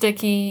 You're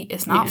sticky.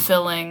 It's not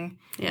filling.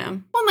 Yeah.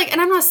 Well, and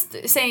I'm not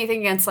saying anything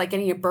against like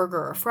getting a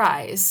burger or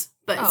fries,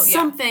 but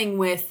something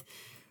with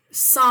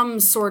some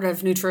sort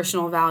of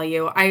nutritional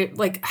value. I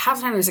like half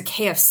the time there's a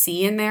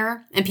KFC in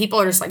there and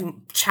people are just like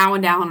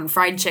chowing down on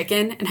fried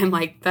chicken. And I'm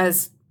like,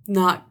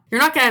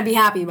 you're not going to be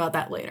happy about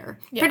that later.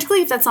 Yeah.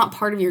 Particularly if that's not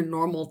part of your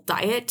normal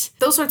diet.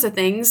 Those sorts of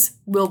things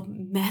will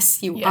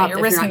mess you up.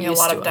 You're risking a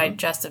lot of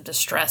digestive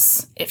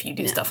distress if you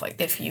do stuff like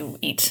if you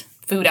eat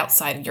food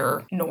outside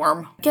your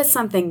norm. Get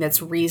something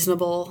that's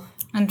reasonable.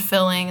 And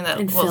filling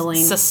that will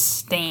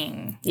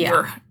sustain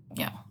your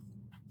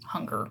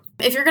hunger.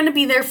 If you're going to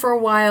be there for a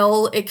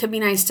while, it could be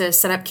nice to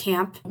set up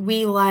camp.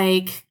 We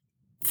like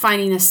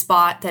finding a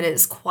spot that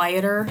is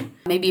quieter.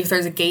 Maybe if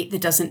there's a gate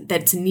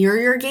that's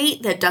near your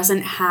gate that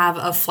doesn't have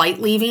a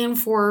flight leaving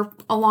for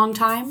a long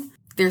time.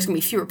 There's going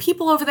to be fewer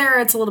people over there.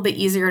 It's a little bit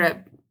easier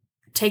to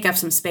take up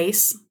some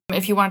space.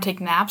 If you want to take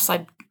naps,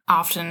 I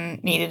often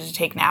needed to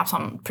take naps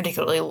on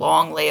particularly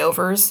long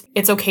layovers.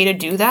 It's okay to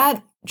do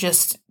that.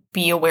 Just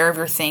be aware of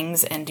your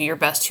things and do your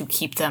best to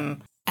keep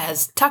them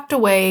as tucked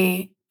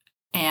away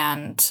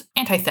and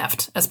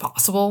anti-theft as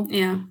possible.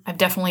 Yeah. I've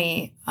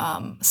definitely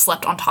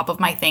slept on top of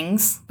my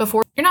things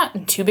before. You're not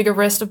in too big a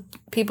risk of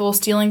people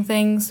stealing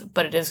things,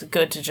 but it is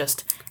good to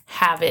just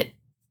have it.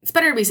 It's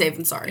better to be safe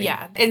than sorry.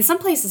 Yeah. And some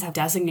places have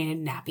designated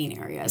napping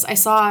areas. I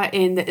saw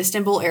in the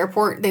Istanbul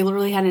airport, they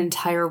literally had an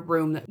entire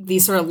room,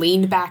 these sort of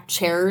leaned back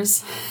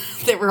chairs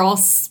that were all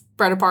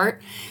spread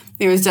apart.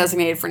 It was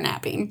designated for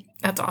napping.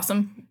 That's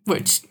awesome.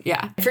 Which,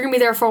 yeah. If you're going to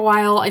be there for a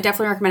while, I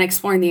definitely recommend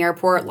exploring the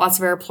airport. Lots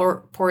of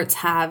airports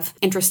have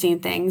interesting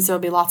things. There'll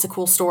be lots of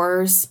cool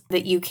stores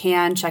that you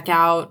can check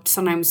out.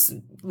 Sometimes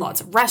lots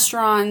of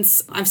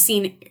restaurants. I've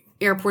seen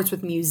airports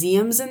with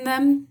museums in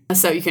them.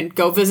 So you can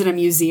go visit a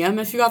museum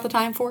if you got the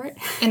time for it.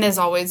 And as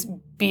always,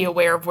 be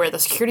aware of where the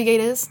security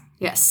gate is.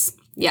 Yes.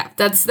 Yeah,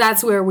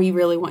 that's where we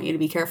really want you to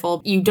be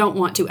careful. You don't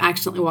want to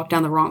accidentally walk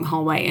down the wrong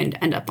hallway and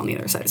end up on the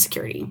other side of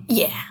security.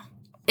 Yeah.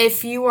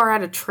 If you are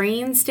at a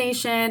train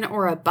station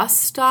or a bus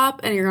stop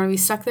and you're going to be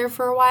stuck there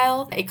for a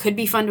while, it could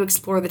be fun to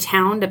explore the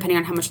town depending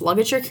on how much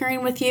luggage you're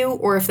carrying with you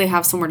or if they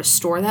have somewhere to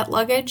store that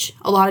luggage.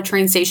 A lot of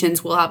train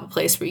stations will have a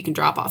place where you can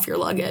drop off your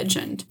luggage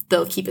and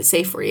they'll keep it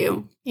safe for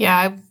you. Yeah,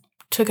 I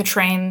took a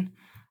train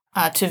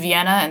to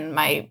Vienna and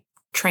my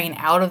train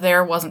out of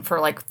there wasn't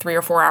for like 3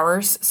 or 4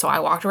 hours. So I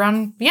walked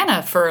around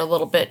Vienna for a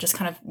little bit, just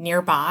kind of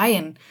nearby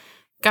and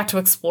got to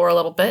explore a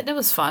little bit. It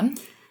was fun.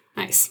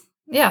 Nice.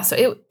 Yeah, so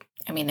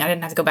I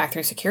didn't have to go back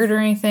through security or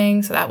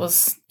anything, so that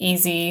was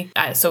easy.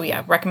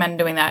 Recommend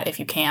doing that if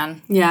you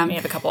can. Yeah. You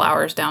have a couple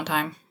hours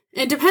downtime.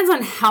 It depends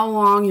on how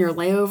long your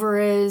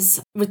layover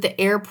is. With the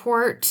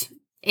airport,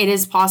 it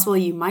is possible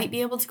you might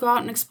be able to go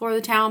out and explore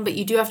the town, but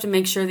you do have to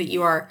make sure that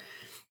you are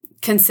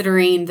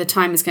considering the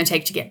time it's going to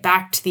take to get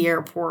back to the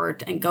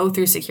airport and go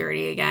through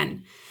security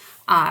again.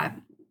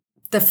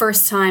 the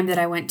first time that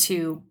I went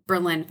to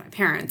Berlin with my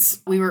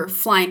parents, we were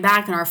flying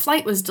back and our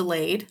flight was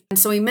delayed. And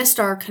so we missed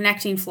our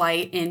connecting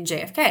flight in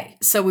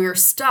JFK. So we were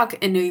stuck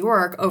in New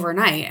York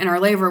overnight and our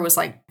layover was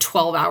like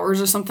 12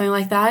 hours or something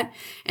like that.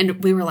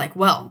 And we were like,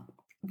 well,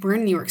 we're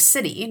in New York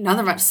City. None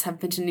of us have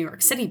been to New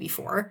York City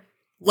before.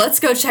 Let's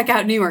go check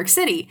out New York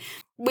City.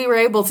 We were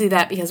able to do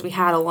that because we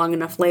had a long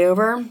enough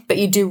layover, but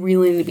you do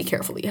really need to be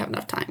careful that you have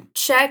enough time.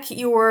 Check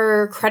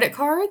your credit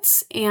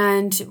cards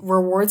and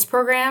rewards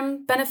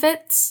program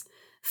benefits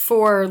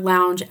for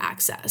lounge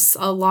access.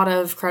 A lot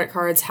of credit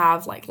cards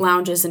have like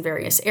lounges in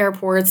various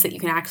airports that you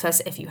can access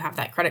if you have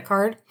that credit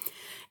card.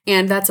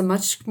 And that's a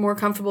much more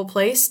comfortable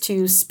place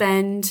to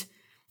spend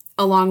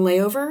a long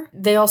layover.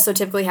 They also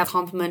typically have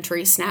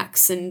complimentary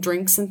snacks and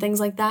drinks and things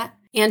like that.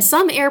 And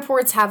some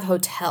airports have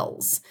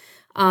hotels.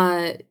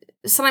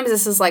 Sometimes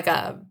this is like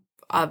a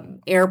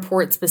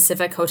airport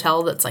specific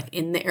hotel that's like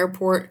in the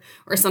airport,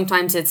 or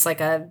sometimes it's like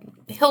a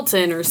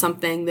Hilton or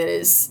something that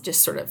is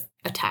just sort of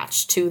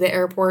attached to the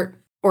airport,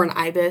 or an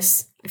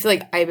Ibis. I feel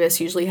like Ibis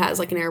usually has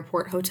like an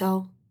airport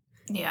hotel.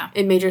 Yeah.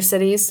 In major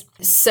cities.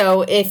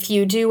 So if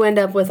you do end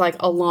up with like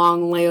a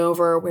long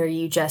layover where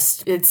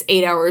it's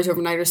 8 hours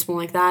overnight or something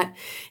like that,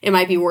 it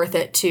might be worth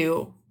it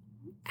to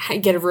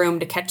get a room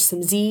to catch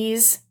some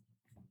Z's.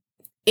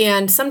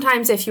 And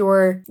sometimes if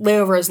your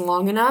layover is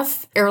long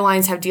enough,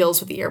 airlines have deals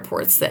with the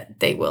airports that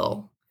they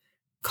will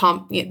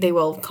comp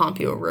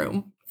you a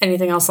room.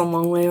 Anything else on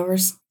long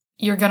layovers?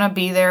 You're going to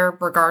be there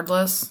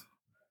regardless.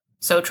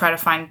 So try to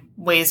find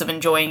ways of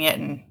enjoying it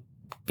and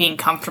being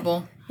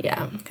comfortable.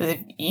 Yeah. Because if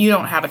you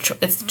don't have a choice,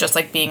 it's just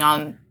like being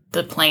on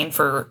the plane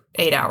for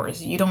 8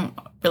 hours. You don't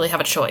really have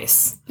a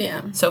choice.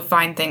 Yeah. So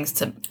find things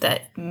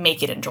that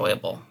make it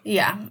enjoyable.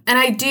 Yeah. And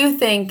I do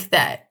think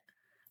that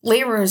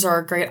layovers are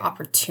a great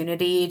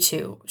opportunity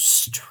to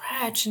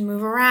stretch and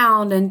move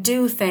around and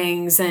do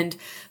things and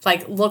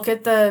like look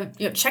at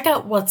check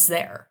out what's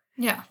there.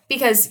 Yeah.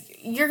 Because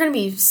you're going to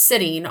be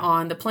sitting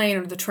on the plane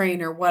or the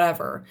train or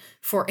whatever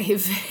for a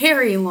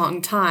very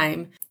long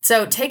time.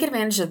 So take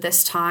advantage of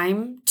this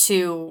time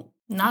to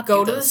not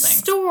go to the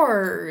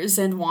stores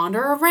and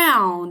wander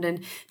around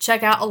and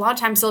check out. A lot of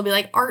times there'll be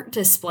like art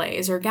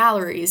displays or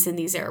galleries in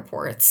these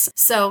airports.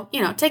 So,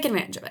 take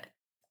advantage of it.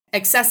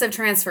 Excessive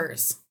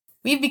transfers.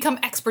 We've become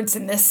experts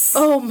in this.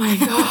 Oh my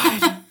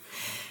God.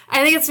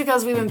 I think it's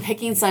because we've been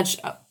picking such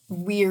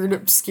weird,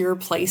 obscure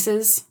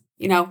places.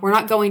 We're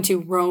not going to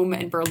Rome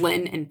and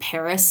Berlin and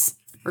Paris.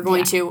 We're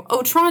going to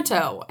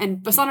Otranto and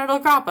Bassano del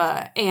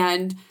Grappa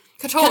and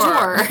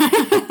Couture.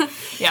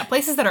 Yeah,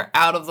 places that are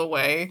out of the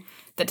way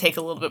that take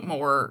a little bit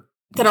more...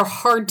 That are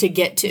hard to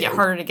get to. Yeah,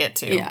 harder to get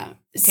to. Yeah.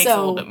 It takes a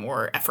little bit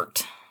more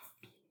effort.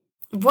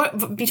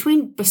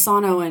 Between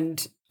Bassano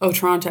and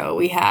Otranto,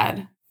 we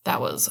had... That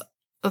was...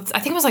 I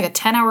think it was like a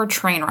 10-hour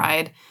train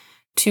ride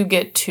to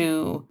get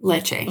to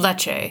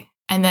Lecce.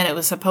 And then it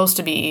was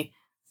supposedly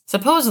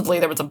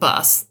there was a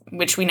bus,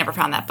 which we never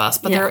found that bus,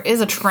 but there is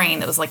a train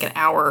that was like an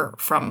hour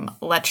from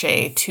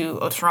Lecce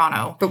to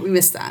Otranto. But we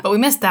missed that. But we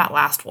missed that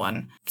last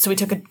one. So we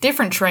took a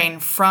different train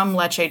from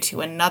Lecce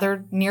to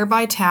another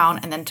nearby town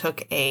and then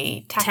took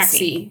a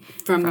taxi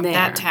from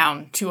that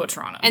town to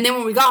Otranto. And then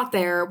when we got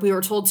there, we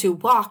were told to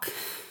walk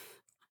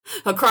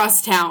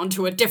across town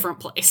to a different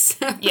place.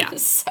 Yeah.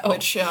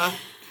 Which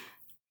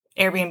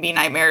Airbnb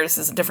Nightmares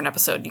is a different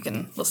episode. You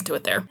can listen to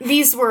it there.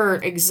 These were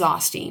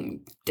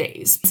exhausting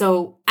days.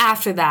 So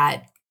after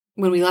that,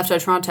 when we left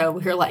Otranto,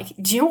 we were like,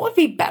 do you know what would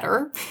be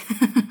better?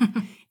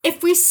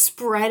 If we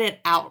spread it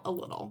out a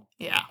little.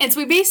 Yeah. And so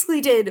we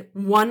basically did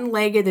one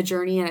leg of the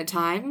journey at a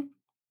time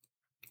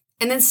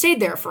and then stayed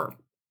there for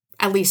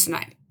at least a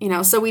night.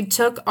 So we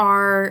took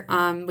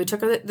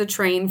the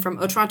train from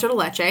Otranto to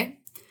Lecce,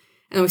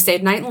 and then we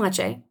stayed a night in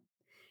Lecce.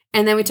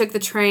 And then we took the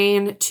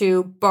train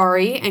to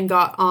Bari and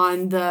got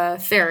on the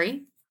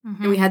ferry.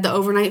 Mm-hmm. And we had the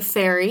overnight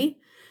ferry.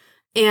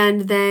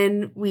 And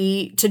then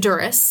to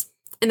Durrës.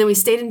 And then we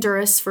stayed in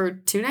Durrës for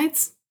 2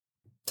 nights.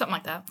 Something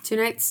like that. 2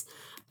 nights.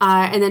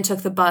 And then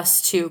took the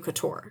bus to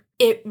Couture.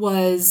 It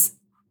was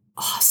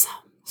awesome.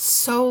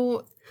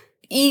 So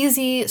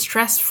easy,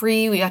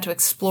 stress-free. We got to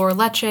explore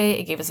Lecce.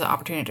 It gave us the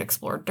opportunity to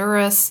explore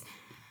Durrës.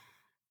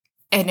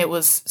 And it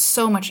was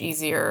so much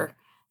easier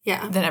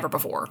than ever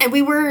before. And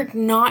we were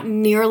not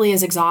nearly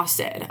as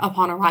exhausted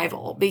upon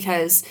arrival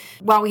because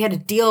while we had to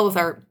deal with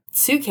our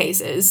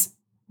suitcases,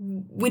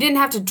 we didn't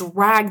have to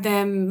drag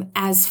them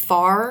as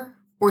far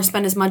or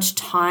spend as much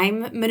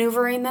time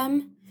maneuvering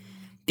them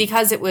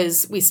because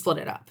we split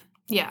it up.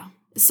 Yeah.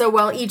 So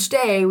while each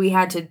day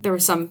there were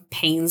some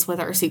pains with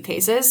our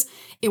suitcases,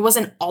 it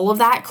wasn't all of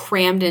that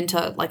crammed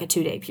into like a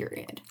 2-day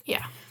period.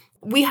 Yeah.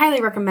 We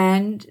highly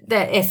recommend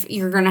that if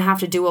you're going to have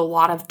to do a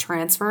lot of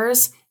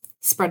transfers,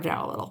 spread it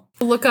out a little.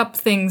 Look up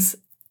things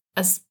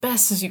as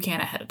best as you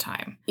can ahead of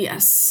time.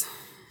 Yes.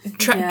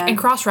 And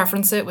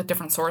cross-reference it with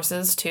different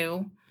sources,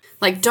 too.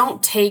 Like,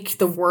 don't take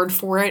the word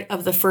for it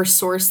of the first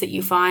source that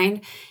you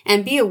find,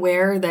 and be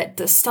aware that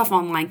the stuff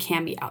online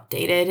can be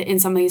outdated in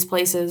some of these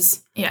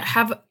places. Yeah,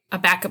 have a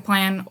backup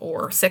plan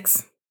or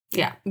 6.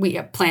 Yeah, we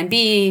have plan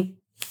B,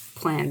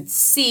 Plan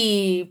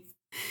C.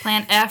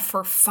 Plan F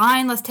for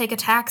fine, let's take a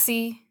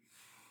taxi.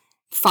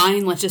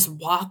 Fine, let's just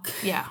walk.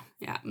 Yeah.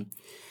 Yeah.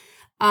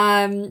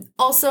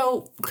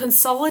 Also,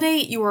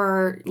 consolidate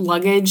your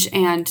luggage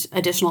and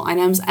additional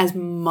items as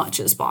much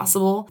as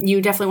possible.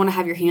 You definitely want to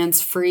have your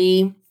hands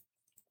free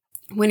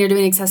when you're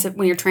doing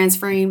when you're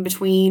transferring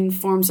between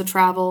forms of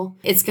travel.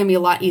 It's going to be a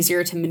lot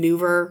easier to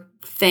maneuver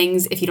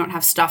things if you don't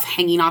have stuff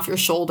hanging off your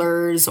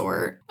shoulders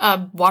or...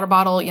 A water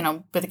bottle,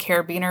 with a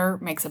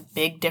carabiner makes a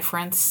big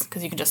difference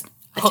because you can just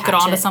hook it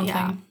onto something.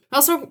 Yeah. I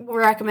also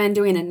recommend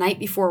doing a night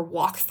before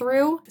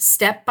walkthrough,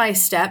 step by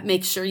step.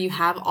 Make sure you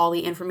have all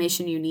the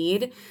information you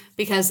need,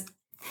 because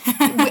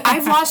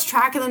I've lost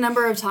track of the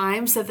number of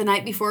times that the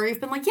night before you've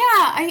been like,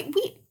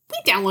 we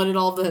downloaded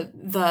all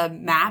the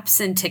maps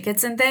and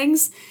tickets and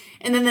things.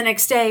 And then the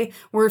next day,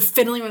 we're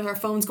fiddling with our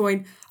phones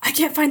going, I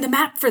can't find the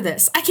map for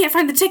this. I can't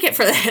find the ticket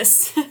for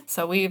this.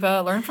 So we've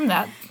learned from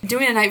that.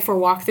 Doing a night before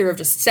walkthrough of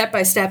just step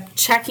by step,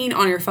 checking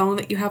on your phone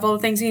that you have all the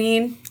things you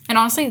need. And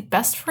honestly,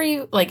 best for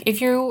you,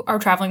 if you are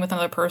traveling with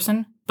another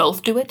person,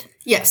 both do it.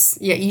 Yes.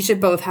 Yeah, you should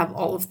both have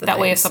all of the That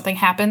things. way, if something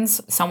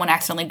happens, someone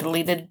accidentally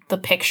deleted the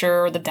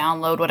picture or the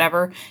download,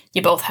 whatever,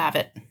 you both have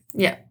it.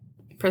 Yeah,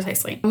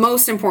 precisely.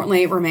 Most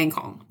importantly, remain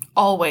calm.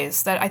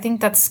 Always. I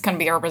think that's going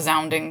to be our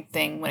resounding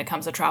thing when it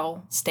comes to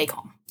travel. Stay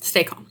calm.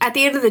 Stay calm. At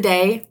the end of the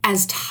day,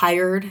 as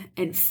tired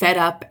and fed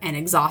up and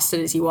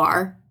exhausted as you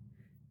are,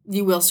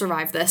 you will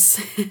survive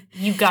this.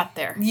 You got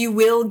there. You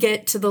will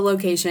get to the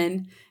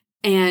location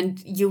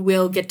and you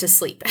will get to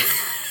sleep.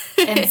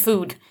 And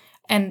food.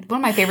 And one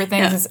of my favorite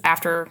things is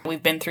after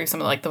we've been through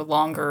some of the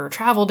longer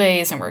travel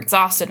days and we're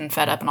exhausted and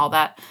fed up and all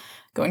that,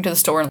 going to the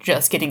store and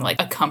just getting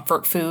a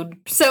comfort food.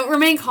 So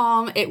remain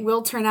calm. It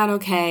will turn out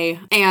okay.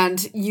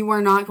 And you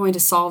are not going to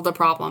solve the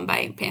problem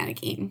by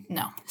panicking.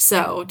 No.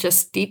 So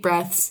just deep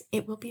breaths.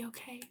 It will be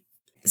okay.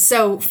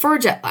 So for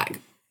jet lag,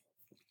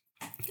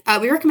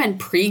 we recommend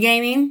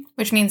pre-gaming.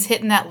 Which means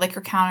hitting that liquor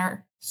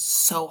counter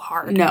so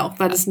hard. No,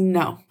 that is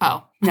no.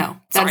 Oh.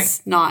 No,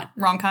 that's not.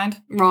 Wrong kind?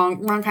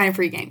 Wrong kind of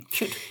pre-game.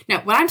 Shoot. No,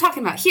 what I'm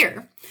talking about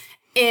here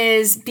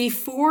is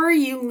before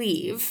you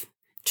leave,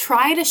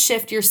 try to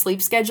shift your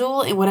sleep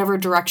schedule in whatever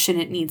direction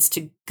it needs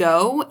to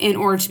go in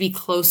order to be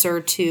closer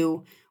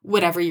to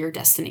whatever your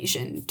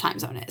destination time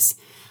zone is.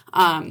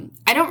 I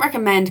don't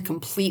recommend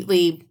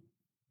completely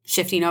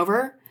shifting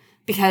over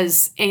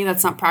because A,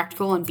 that's not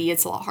practical, and B,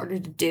 it's a lot harder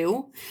to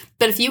do.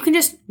 But if you can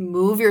just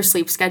move your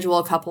sleep schedule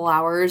a couple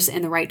hours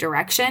in the right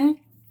direction,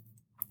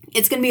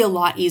 it's going to be a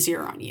lot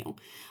easier on you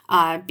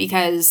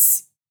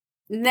because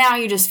now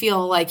you just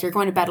feel like you're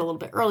going to bed a little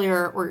bit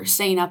earlier or you're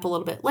staying up a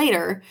little bit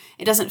later.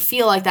 It doesn't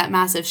feel like that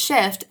massive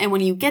shift. And when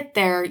you get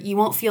there, you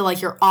won't feel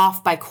like you're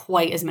off by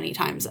quite as many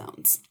time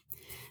zones.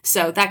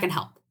 So that can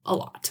help a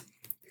lot.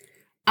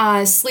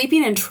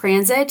 Sleeping in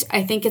transit,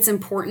 I think it's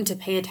important to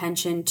pay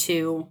attention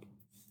to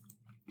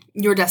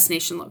your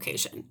destination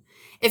location.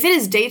 If it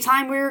is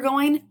daytime where you're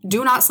going,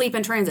 do not sleep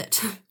in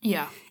transit.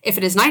 Yeah. If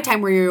it is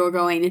nighttime where you're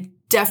going,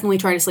 definitely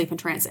try to sleep in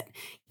transit.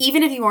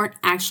 Even if you aren't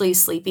actually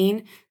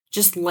sleeping,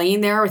 just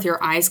laying there with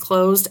your eyes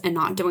closed and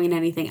not doing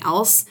anything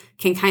else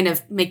can kind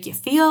of make you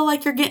feel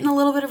like you're getting a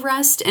little bit of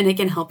rest, and it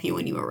can help you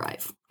when you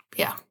arrive.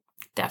 Yeah,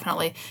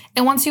 definitely.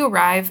 And once you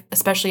arrive,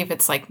 especially if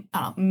it's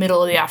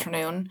middle of the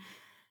afternoon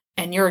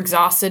and you're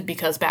exhausted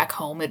because back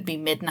home it'd be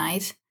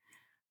midnight,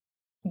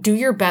 do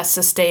your best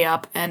to stay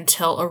up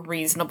until a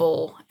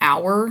reasonable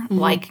hour,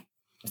 like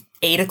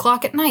 8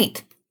 o'clock at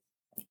night.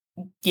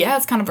 Yeah,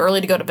 it's kind of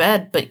early to go to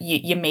bed, but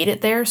you made it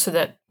there so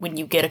that when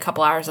you get a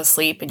couple hours of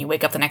sleep and you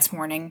wake up the next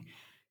morning,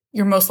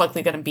 you're most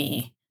likely going to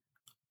be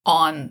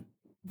on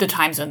the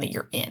time zone that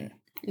you're in.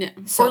 Yeah.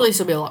 So, or at least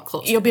you'll be a lot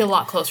closer. You'll be a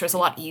lot closer. It's a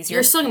lot easier.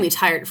 You're still going to be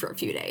tired for a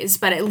few days,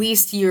 but at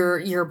least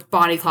your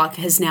body clock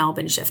has now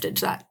been shifted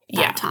to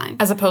that time.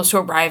 As opposed to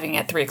arriving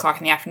at 3 o'clock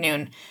in the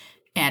afternoon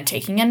and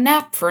taking a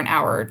nap for an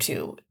hour or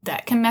two.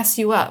 That can mess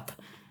you up.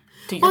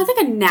 Well, I think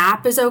a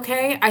nap is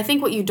okay. I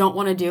think what you don't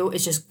want to do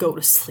is just go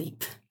to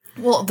sleep.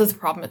 Well, the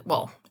problem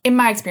is, in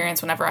my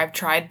experience, whenever I've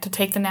tried to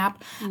take the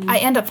nap, I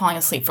end up falling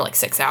asleep for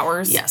 6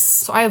 hours. Yes.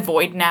 So I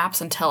avoid naps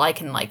until I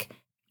can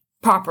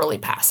properly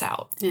pass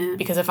out. Yeah.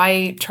 Because if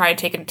I try to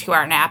take a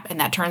 2-hour nap and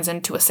that turns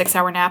into a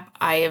 6-hour nap,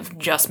 I have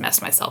just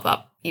messed myself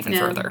up even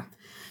further.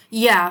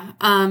 Yeah.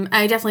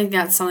 I definitely think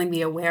that's something to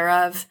be aware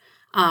of.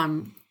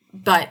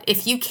 But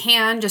if you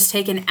can just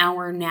take an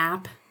hour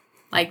nap,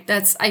 I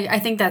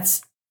think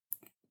that's,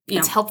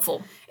 it's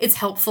helpful. It's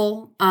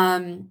helpful.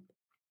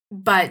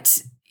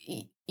 But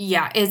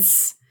yeah,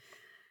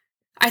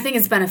 I think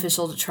it's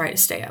beneficial to try to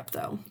stay up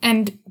though.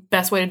 And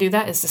best way to do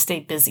that is to stay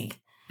busy.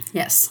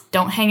 Yes.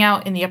 Don't hang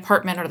out in the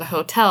apartment or the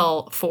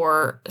hotel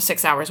for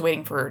 6 hours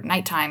waiting for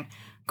nighttime.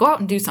 Go out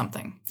and do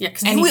something. Yeah,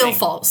 because you will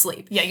fall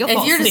asleep. Yeah, you'll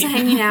fall asleep. If you're just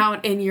hanging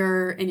out in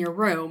your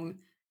room,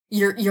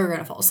 you're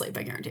gonna fall asleep,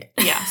 I guarantee it.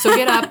 Yeah. So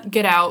get up,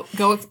 get out,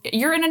 go.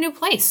 You're in a new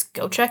place.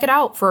 Go check it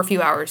out for a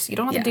few hours. You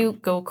don't have to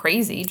go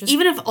crazy. Just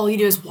even if all you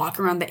do is walk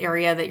around the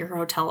area that your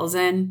hotel is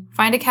in.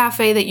 Find a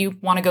cafe that you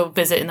want to go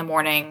visit in the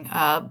morning.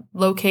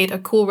 Locate a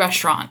cool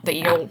restaurant that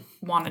you'll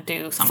want to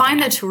do something.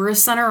 Find the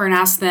tourist center and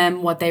ask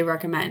them what they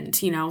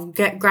recommend.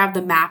 Grab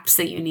the maps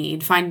that you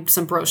need. Find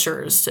some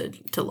brochures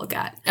to look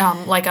at.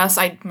 Like us,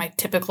 my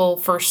typical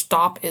first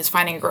stop is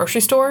finding a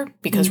grocery store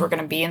because we're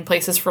going to be in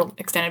places for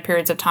extended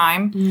periods of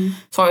time.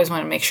 So I always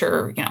want to make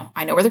sure,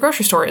 I know where the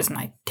grocery store is, and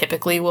I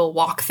typically will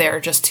walk there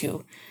just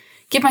to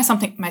give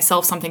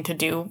myself something to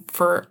do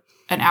for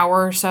an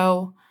hour or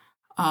so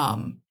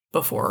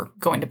before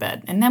going to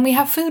bed. And then we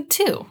have food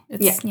too.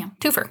 It's,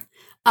 twofer.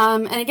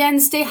 And again,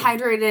 stay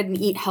hydrated and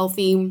eat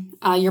healthy.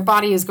 Your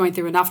body is going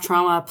through enough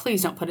trauma.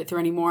 Please don't put it through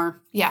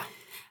anymore. Yeah.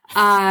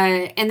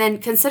 And then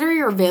consider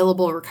your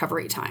available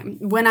recovery time.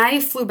 When I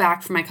flew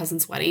back from my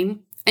cousin's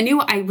wedding, I knew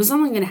I was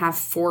only going to have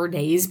 4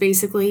 days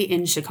basically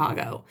in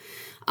Chicago.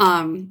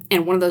 And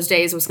one of those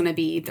days was going to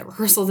be the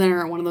rehearsal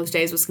dinner, and one of those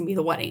days was going to be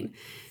the wedding.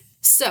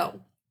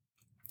 So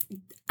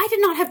I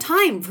did not have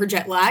time for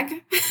jet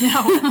lag.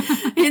 No.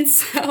 And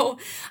so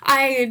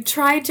I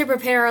tried to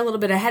prepare a little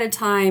bit ahead of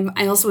time.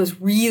 I also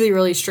was really,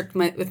 really strict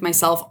with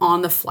myself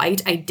on the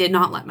flight. I did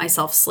not let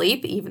myself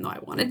sleep, even though I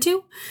wanted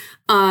to,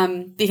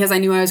 because I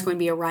knew I was going to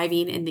be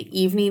arriving in the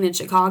evening in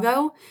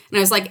Chicago. And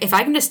I was like, if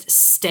I can just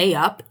stay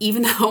up,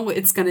 even though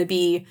it's going to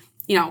be,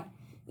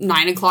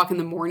 9 o'clock in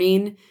the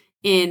morning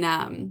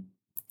in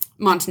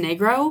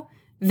Montenegro,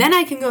 then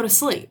I can go to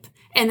sleep.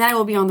 And then I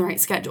will be on the right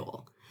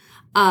schedule.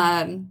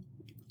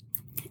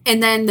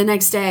 And then the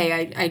next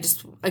day, I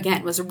just,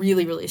 again, was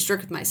really, really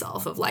strict with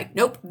myself of like,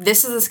 nope,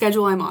 this is the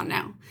schedule I'm on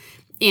now.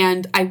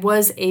 And I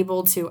was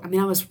able to, I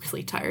was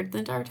really tired the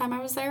entire time I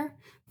was there,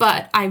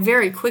 but I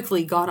very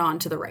quickly got on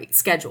to the right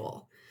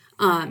schedule.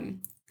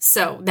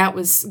 So that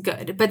was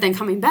good. But then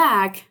coming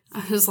back,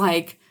 I was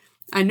like,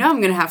 I know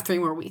I'm going to have 3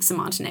 more weeks in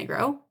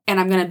Montenegro, and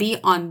I'm going to be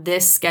on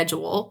this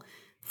schedule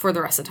for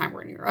the rest of the time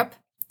we're in Europe.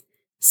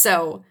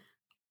 So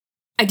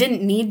I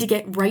didn't need to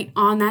get right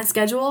on that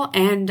schedule,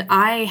 and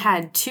I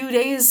had 2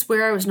 days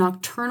where I was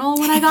nocturnal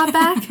when I got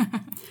back,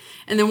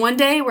 and then 1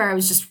 day where I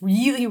was just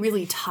really,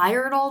 really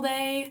tired all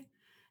day,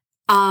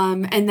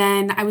 and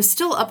then I was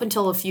still up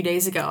until a few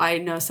days ago. I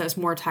noticed I was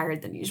more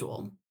tired than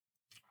usual,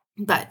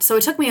 but so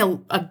it took me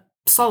a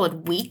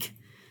solid week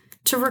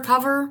to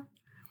recover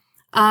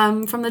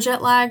from the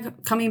jet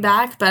lag coming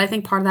back, but I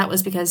think part of that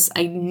was because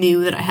I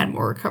knew that I had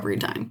more recovery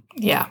time.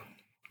 Yeah.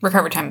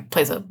 Recovery time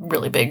plays a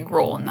really big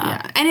role in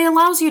that. Yeah. And it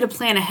allows you to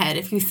plan ahead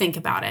if you think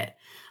about it.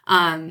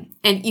 And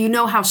you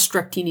know how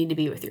strict you need to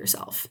be with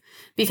yourself,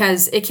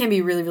 because it can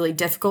be really, really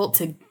difficult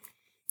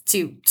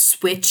to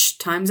switch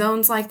time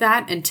zones like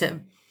that and to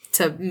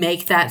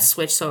make that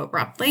switch so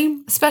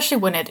abruptly. Especially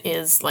when it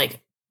is like,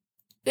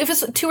 if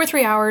it's 2 or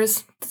 3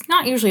 hours, it's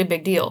not usually a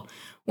big deal.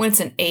 When it's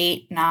an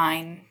 8,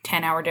 9,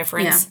 10-hour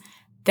difference,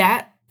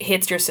 that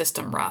hits your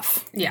system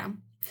rough. Yeah.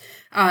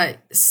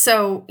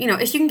 So,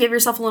 if you can give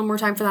yourself a little more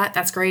time for that,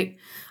 that's great.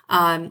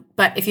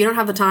 But if you don't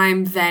have the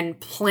time, then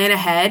plan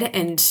ahead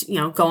and,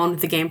 go on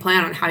with the game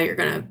plan on how you're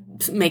going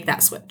to make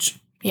that switch.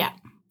 Yeah.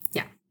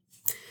 Yeah.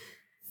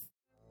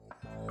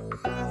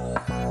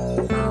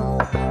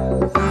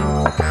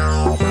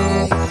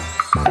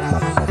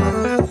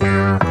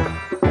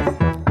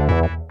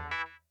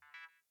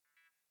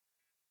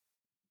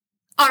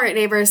 All right,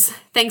 neighbors,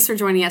 thanks for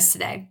joining us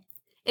today.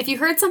 If you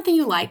heard something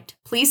you liked,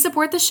 please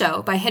support the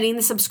show by hitting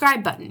the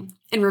subscribe button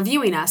and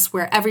reviewing us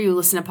wherever you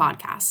listen to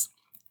podcasts.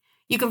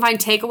 You can find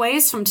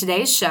takeaways from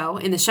today's show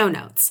in the show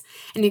notes,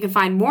 and you can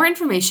find more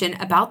information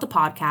about the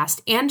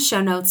podcast and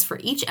show notes for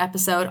each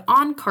episode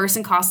on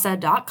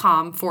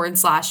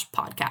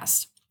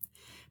carsoncosta.com/podcast.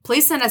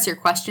 Please send us your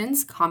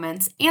questions,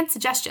 comments, and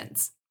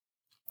suggestions.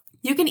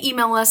 You can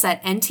email us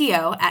at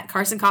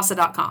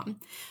nto@carsoncosta.com.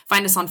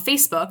 Find us on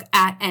Facebook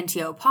at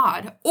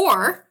ntopod,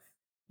 or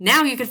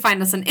now you can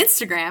find us on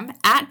Instagram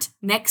at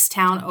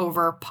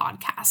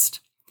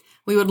nexttownoverpodcast.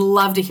 We would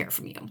love to hear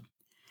from you.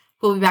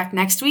 We'll be back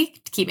next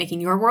week to keep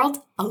making your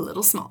world a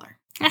little smaller.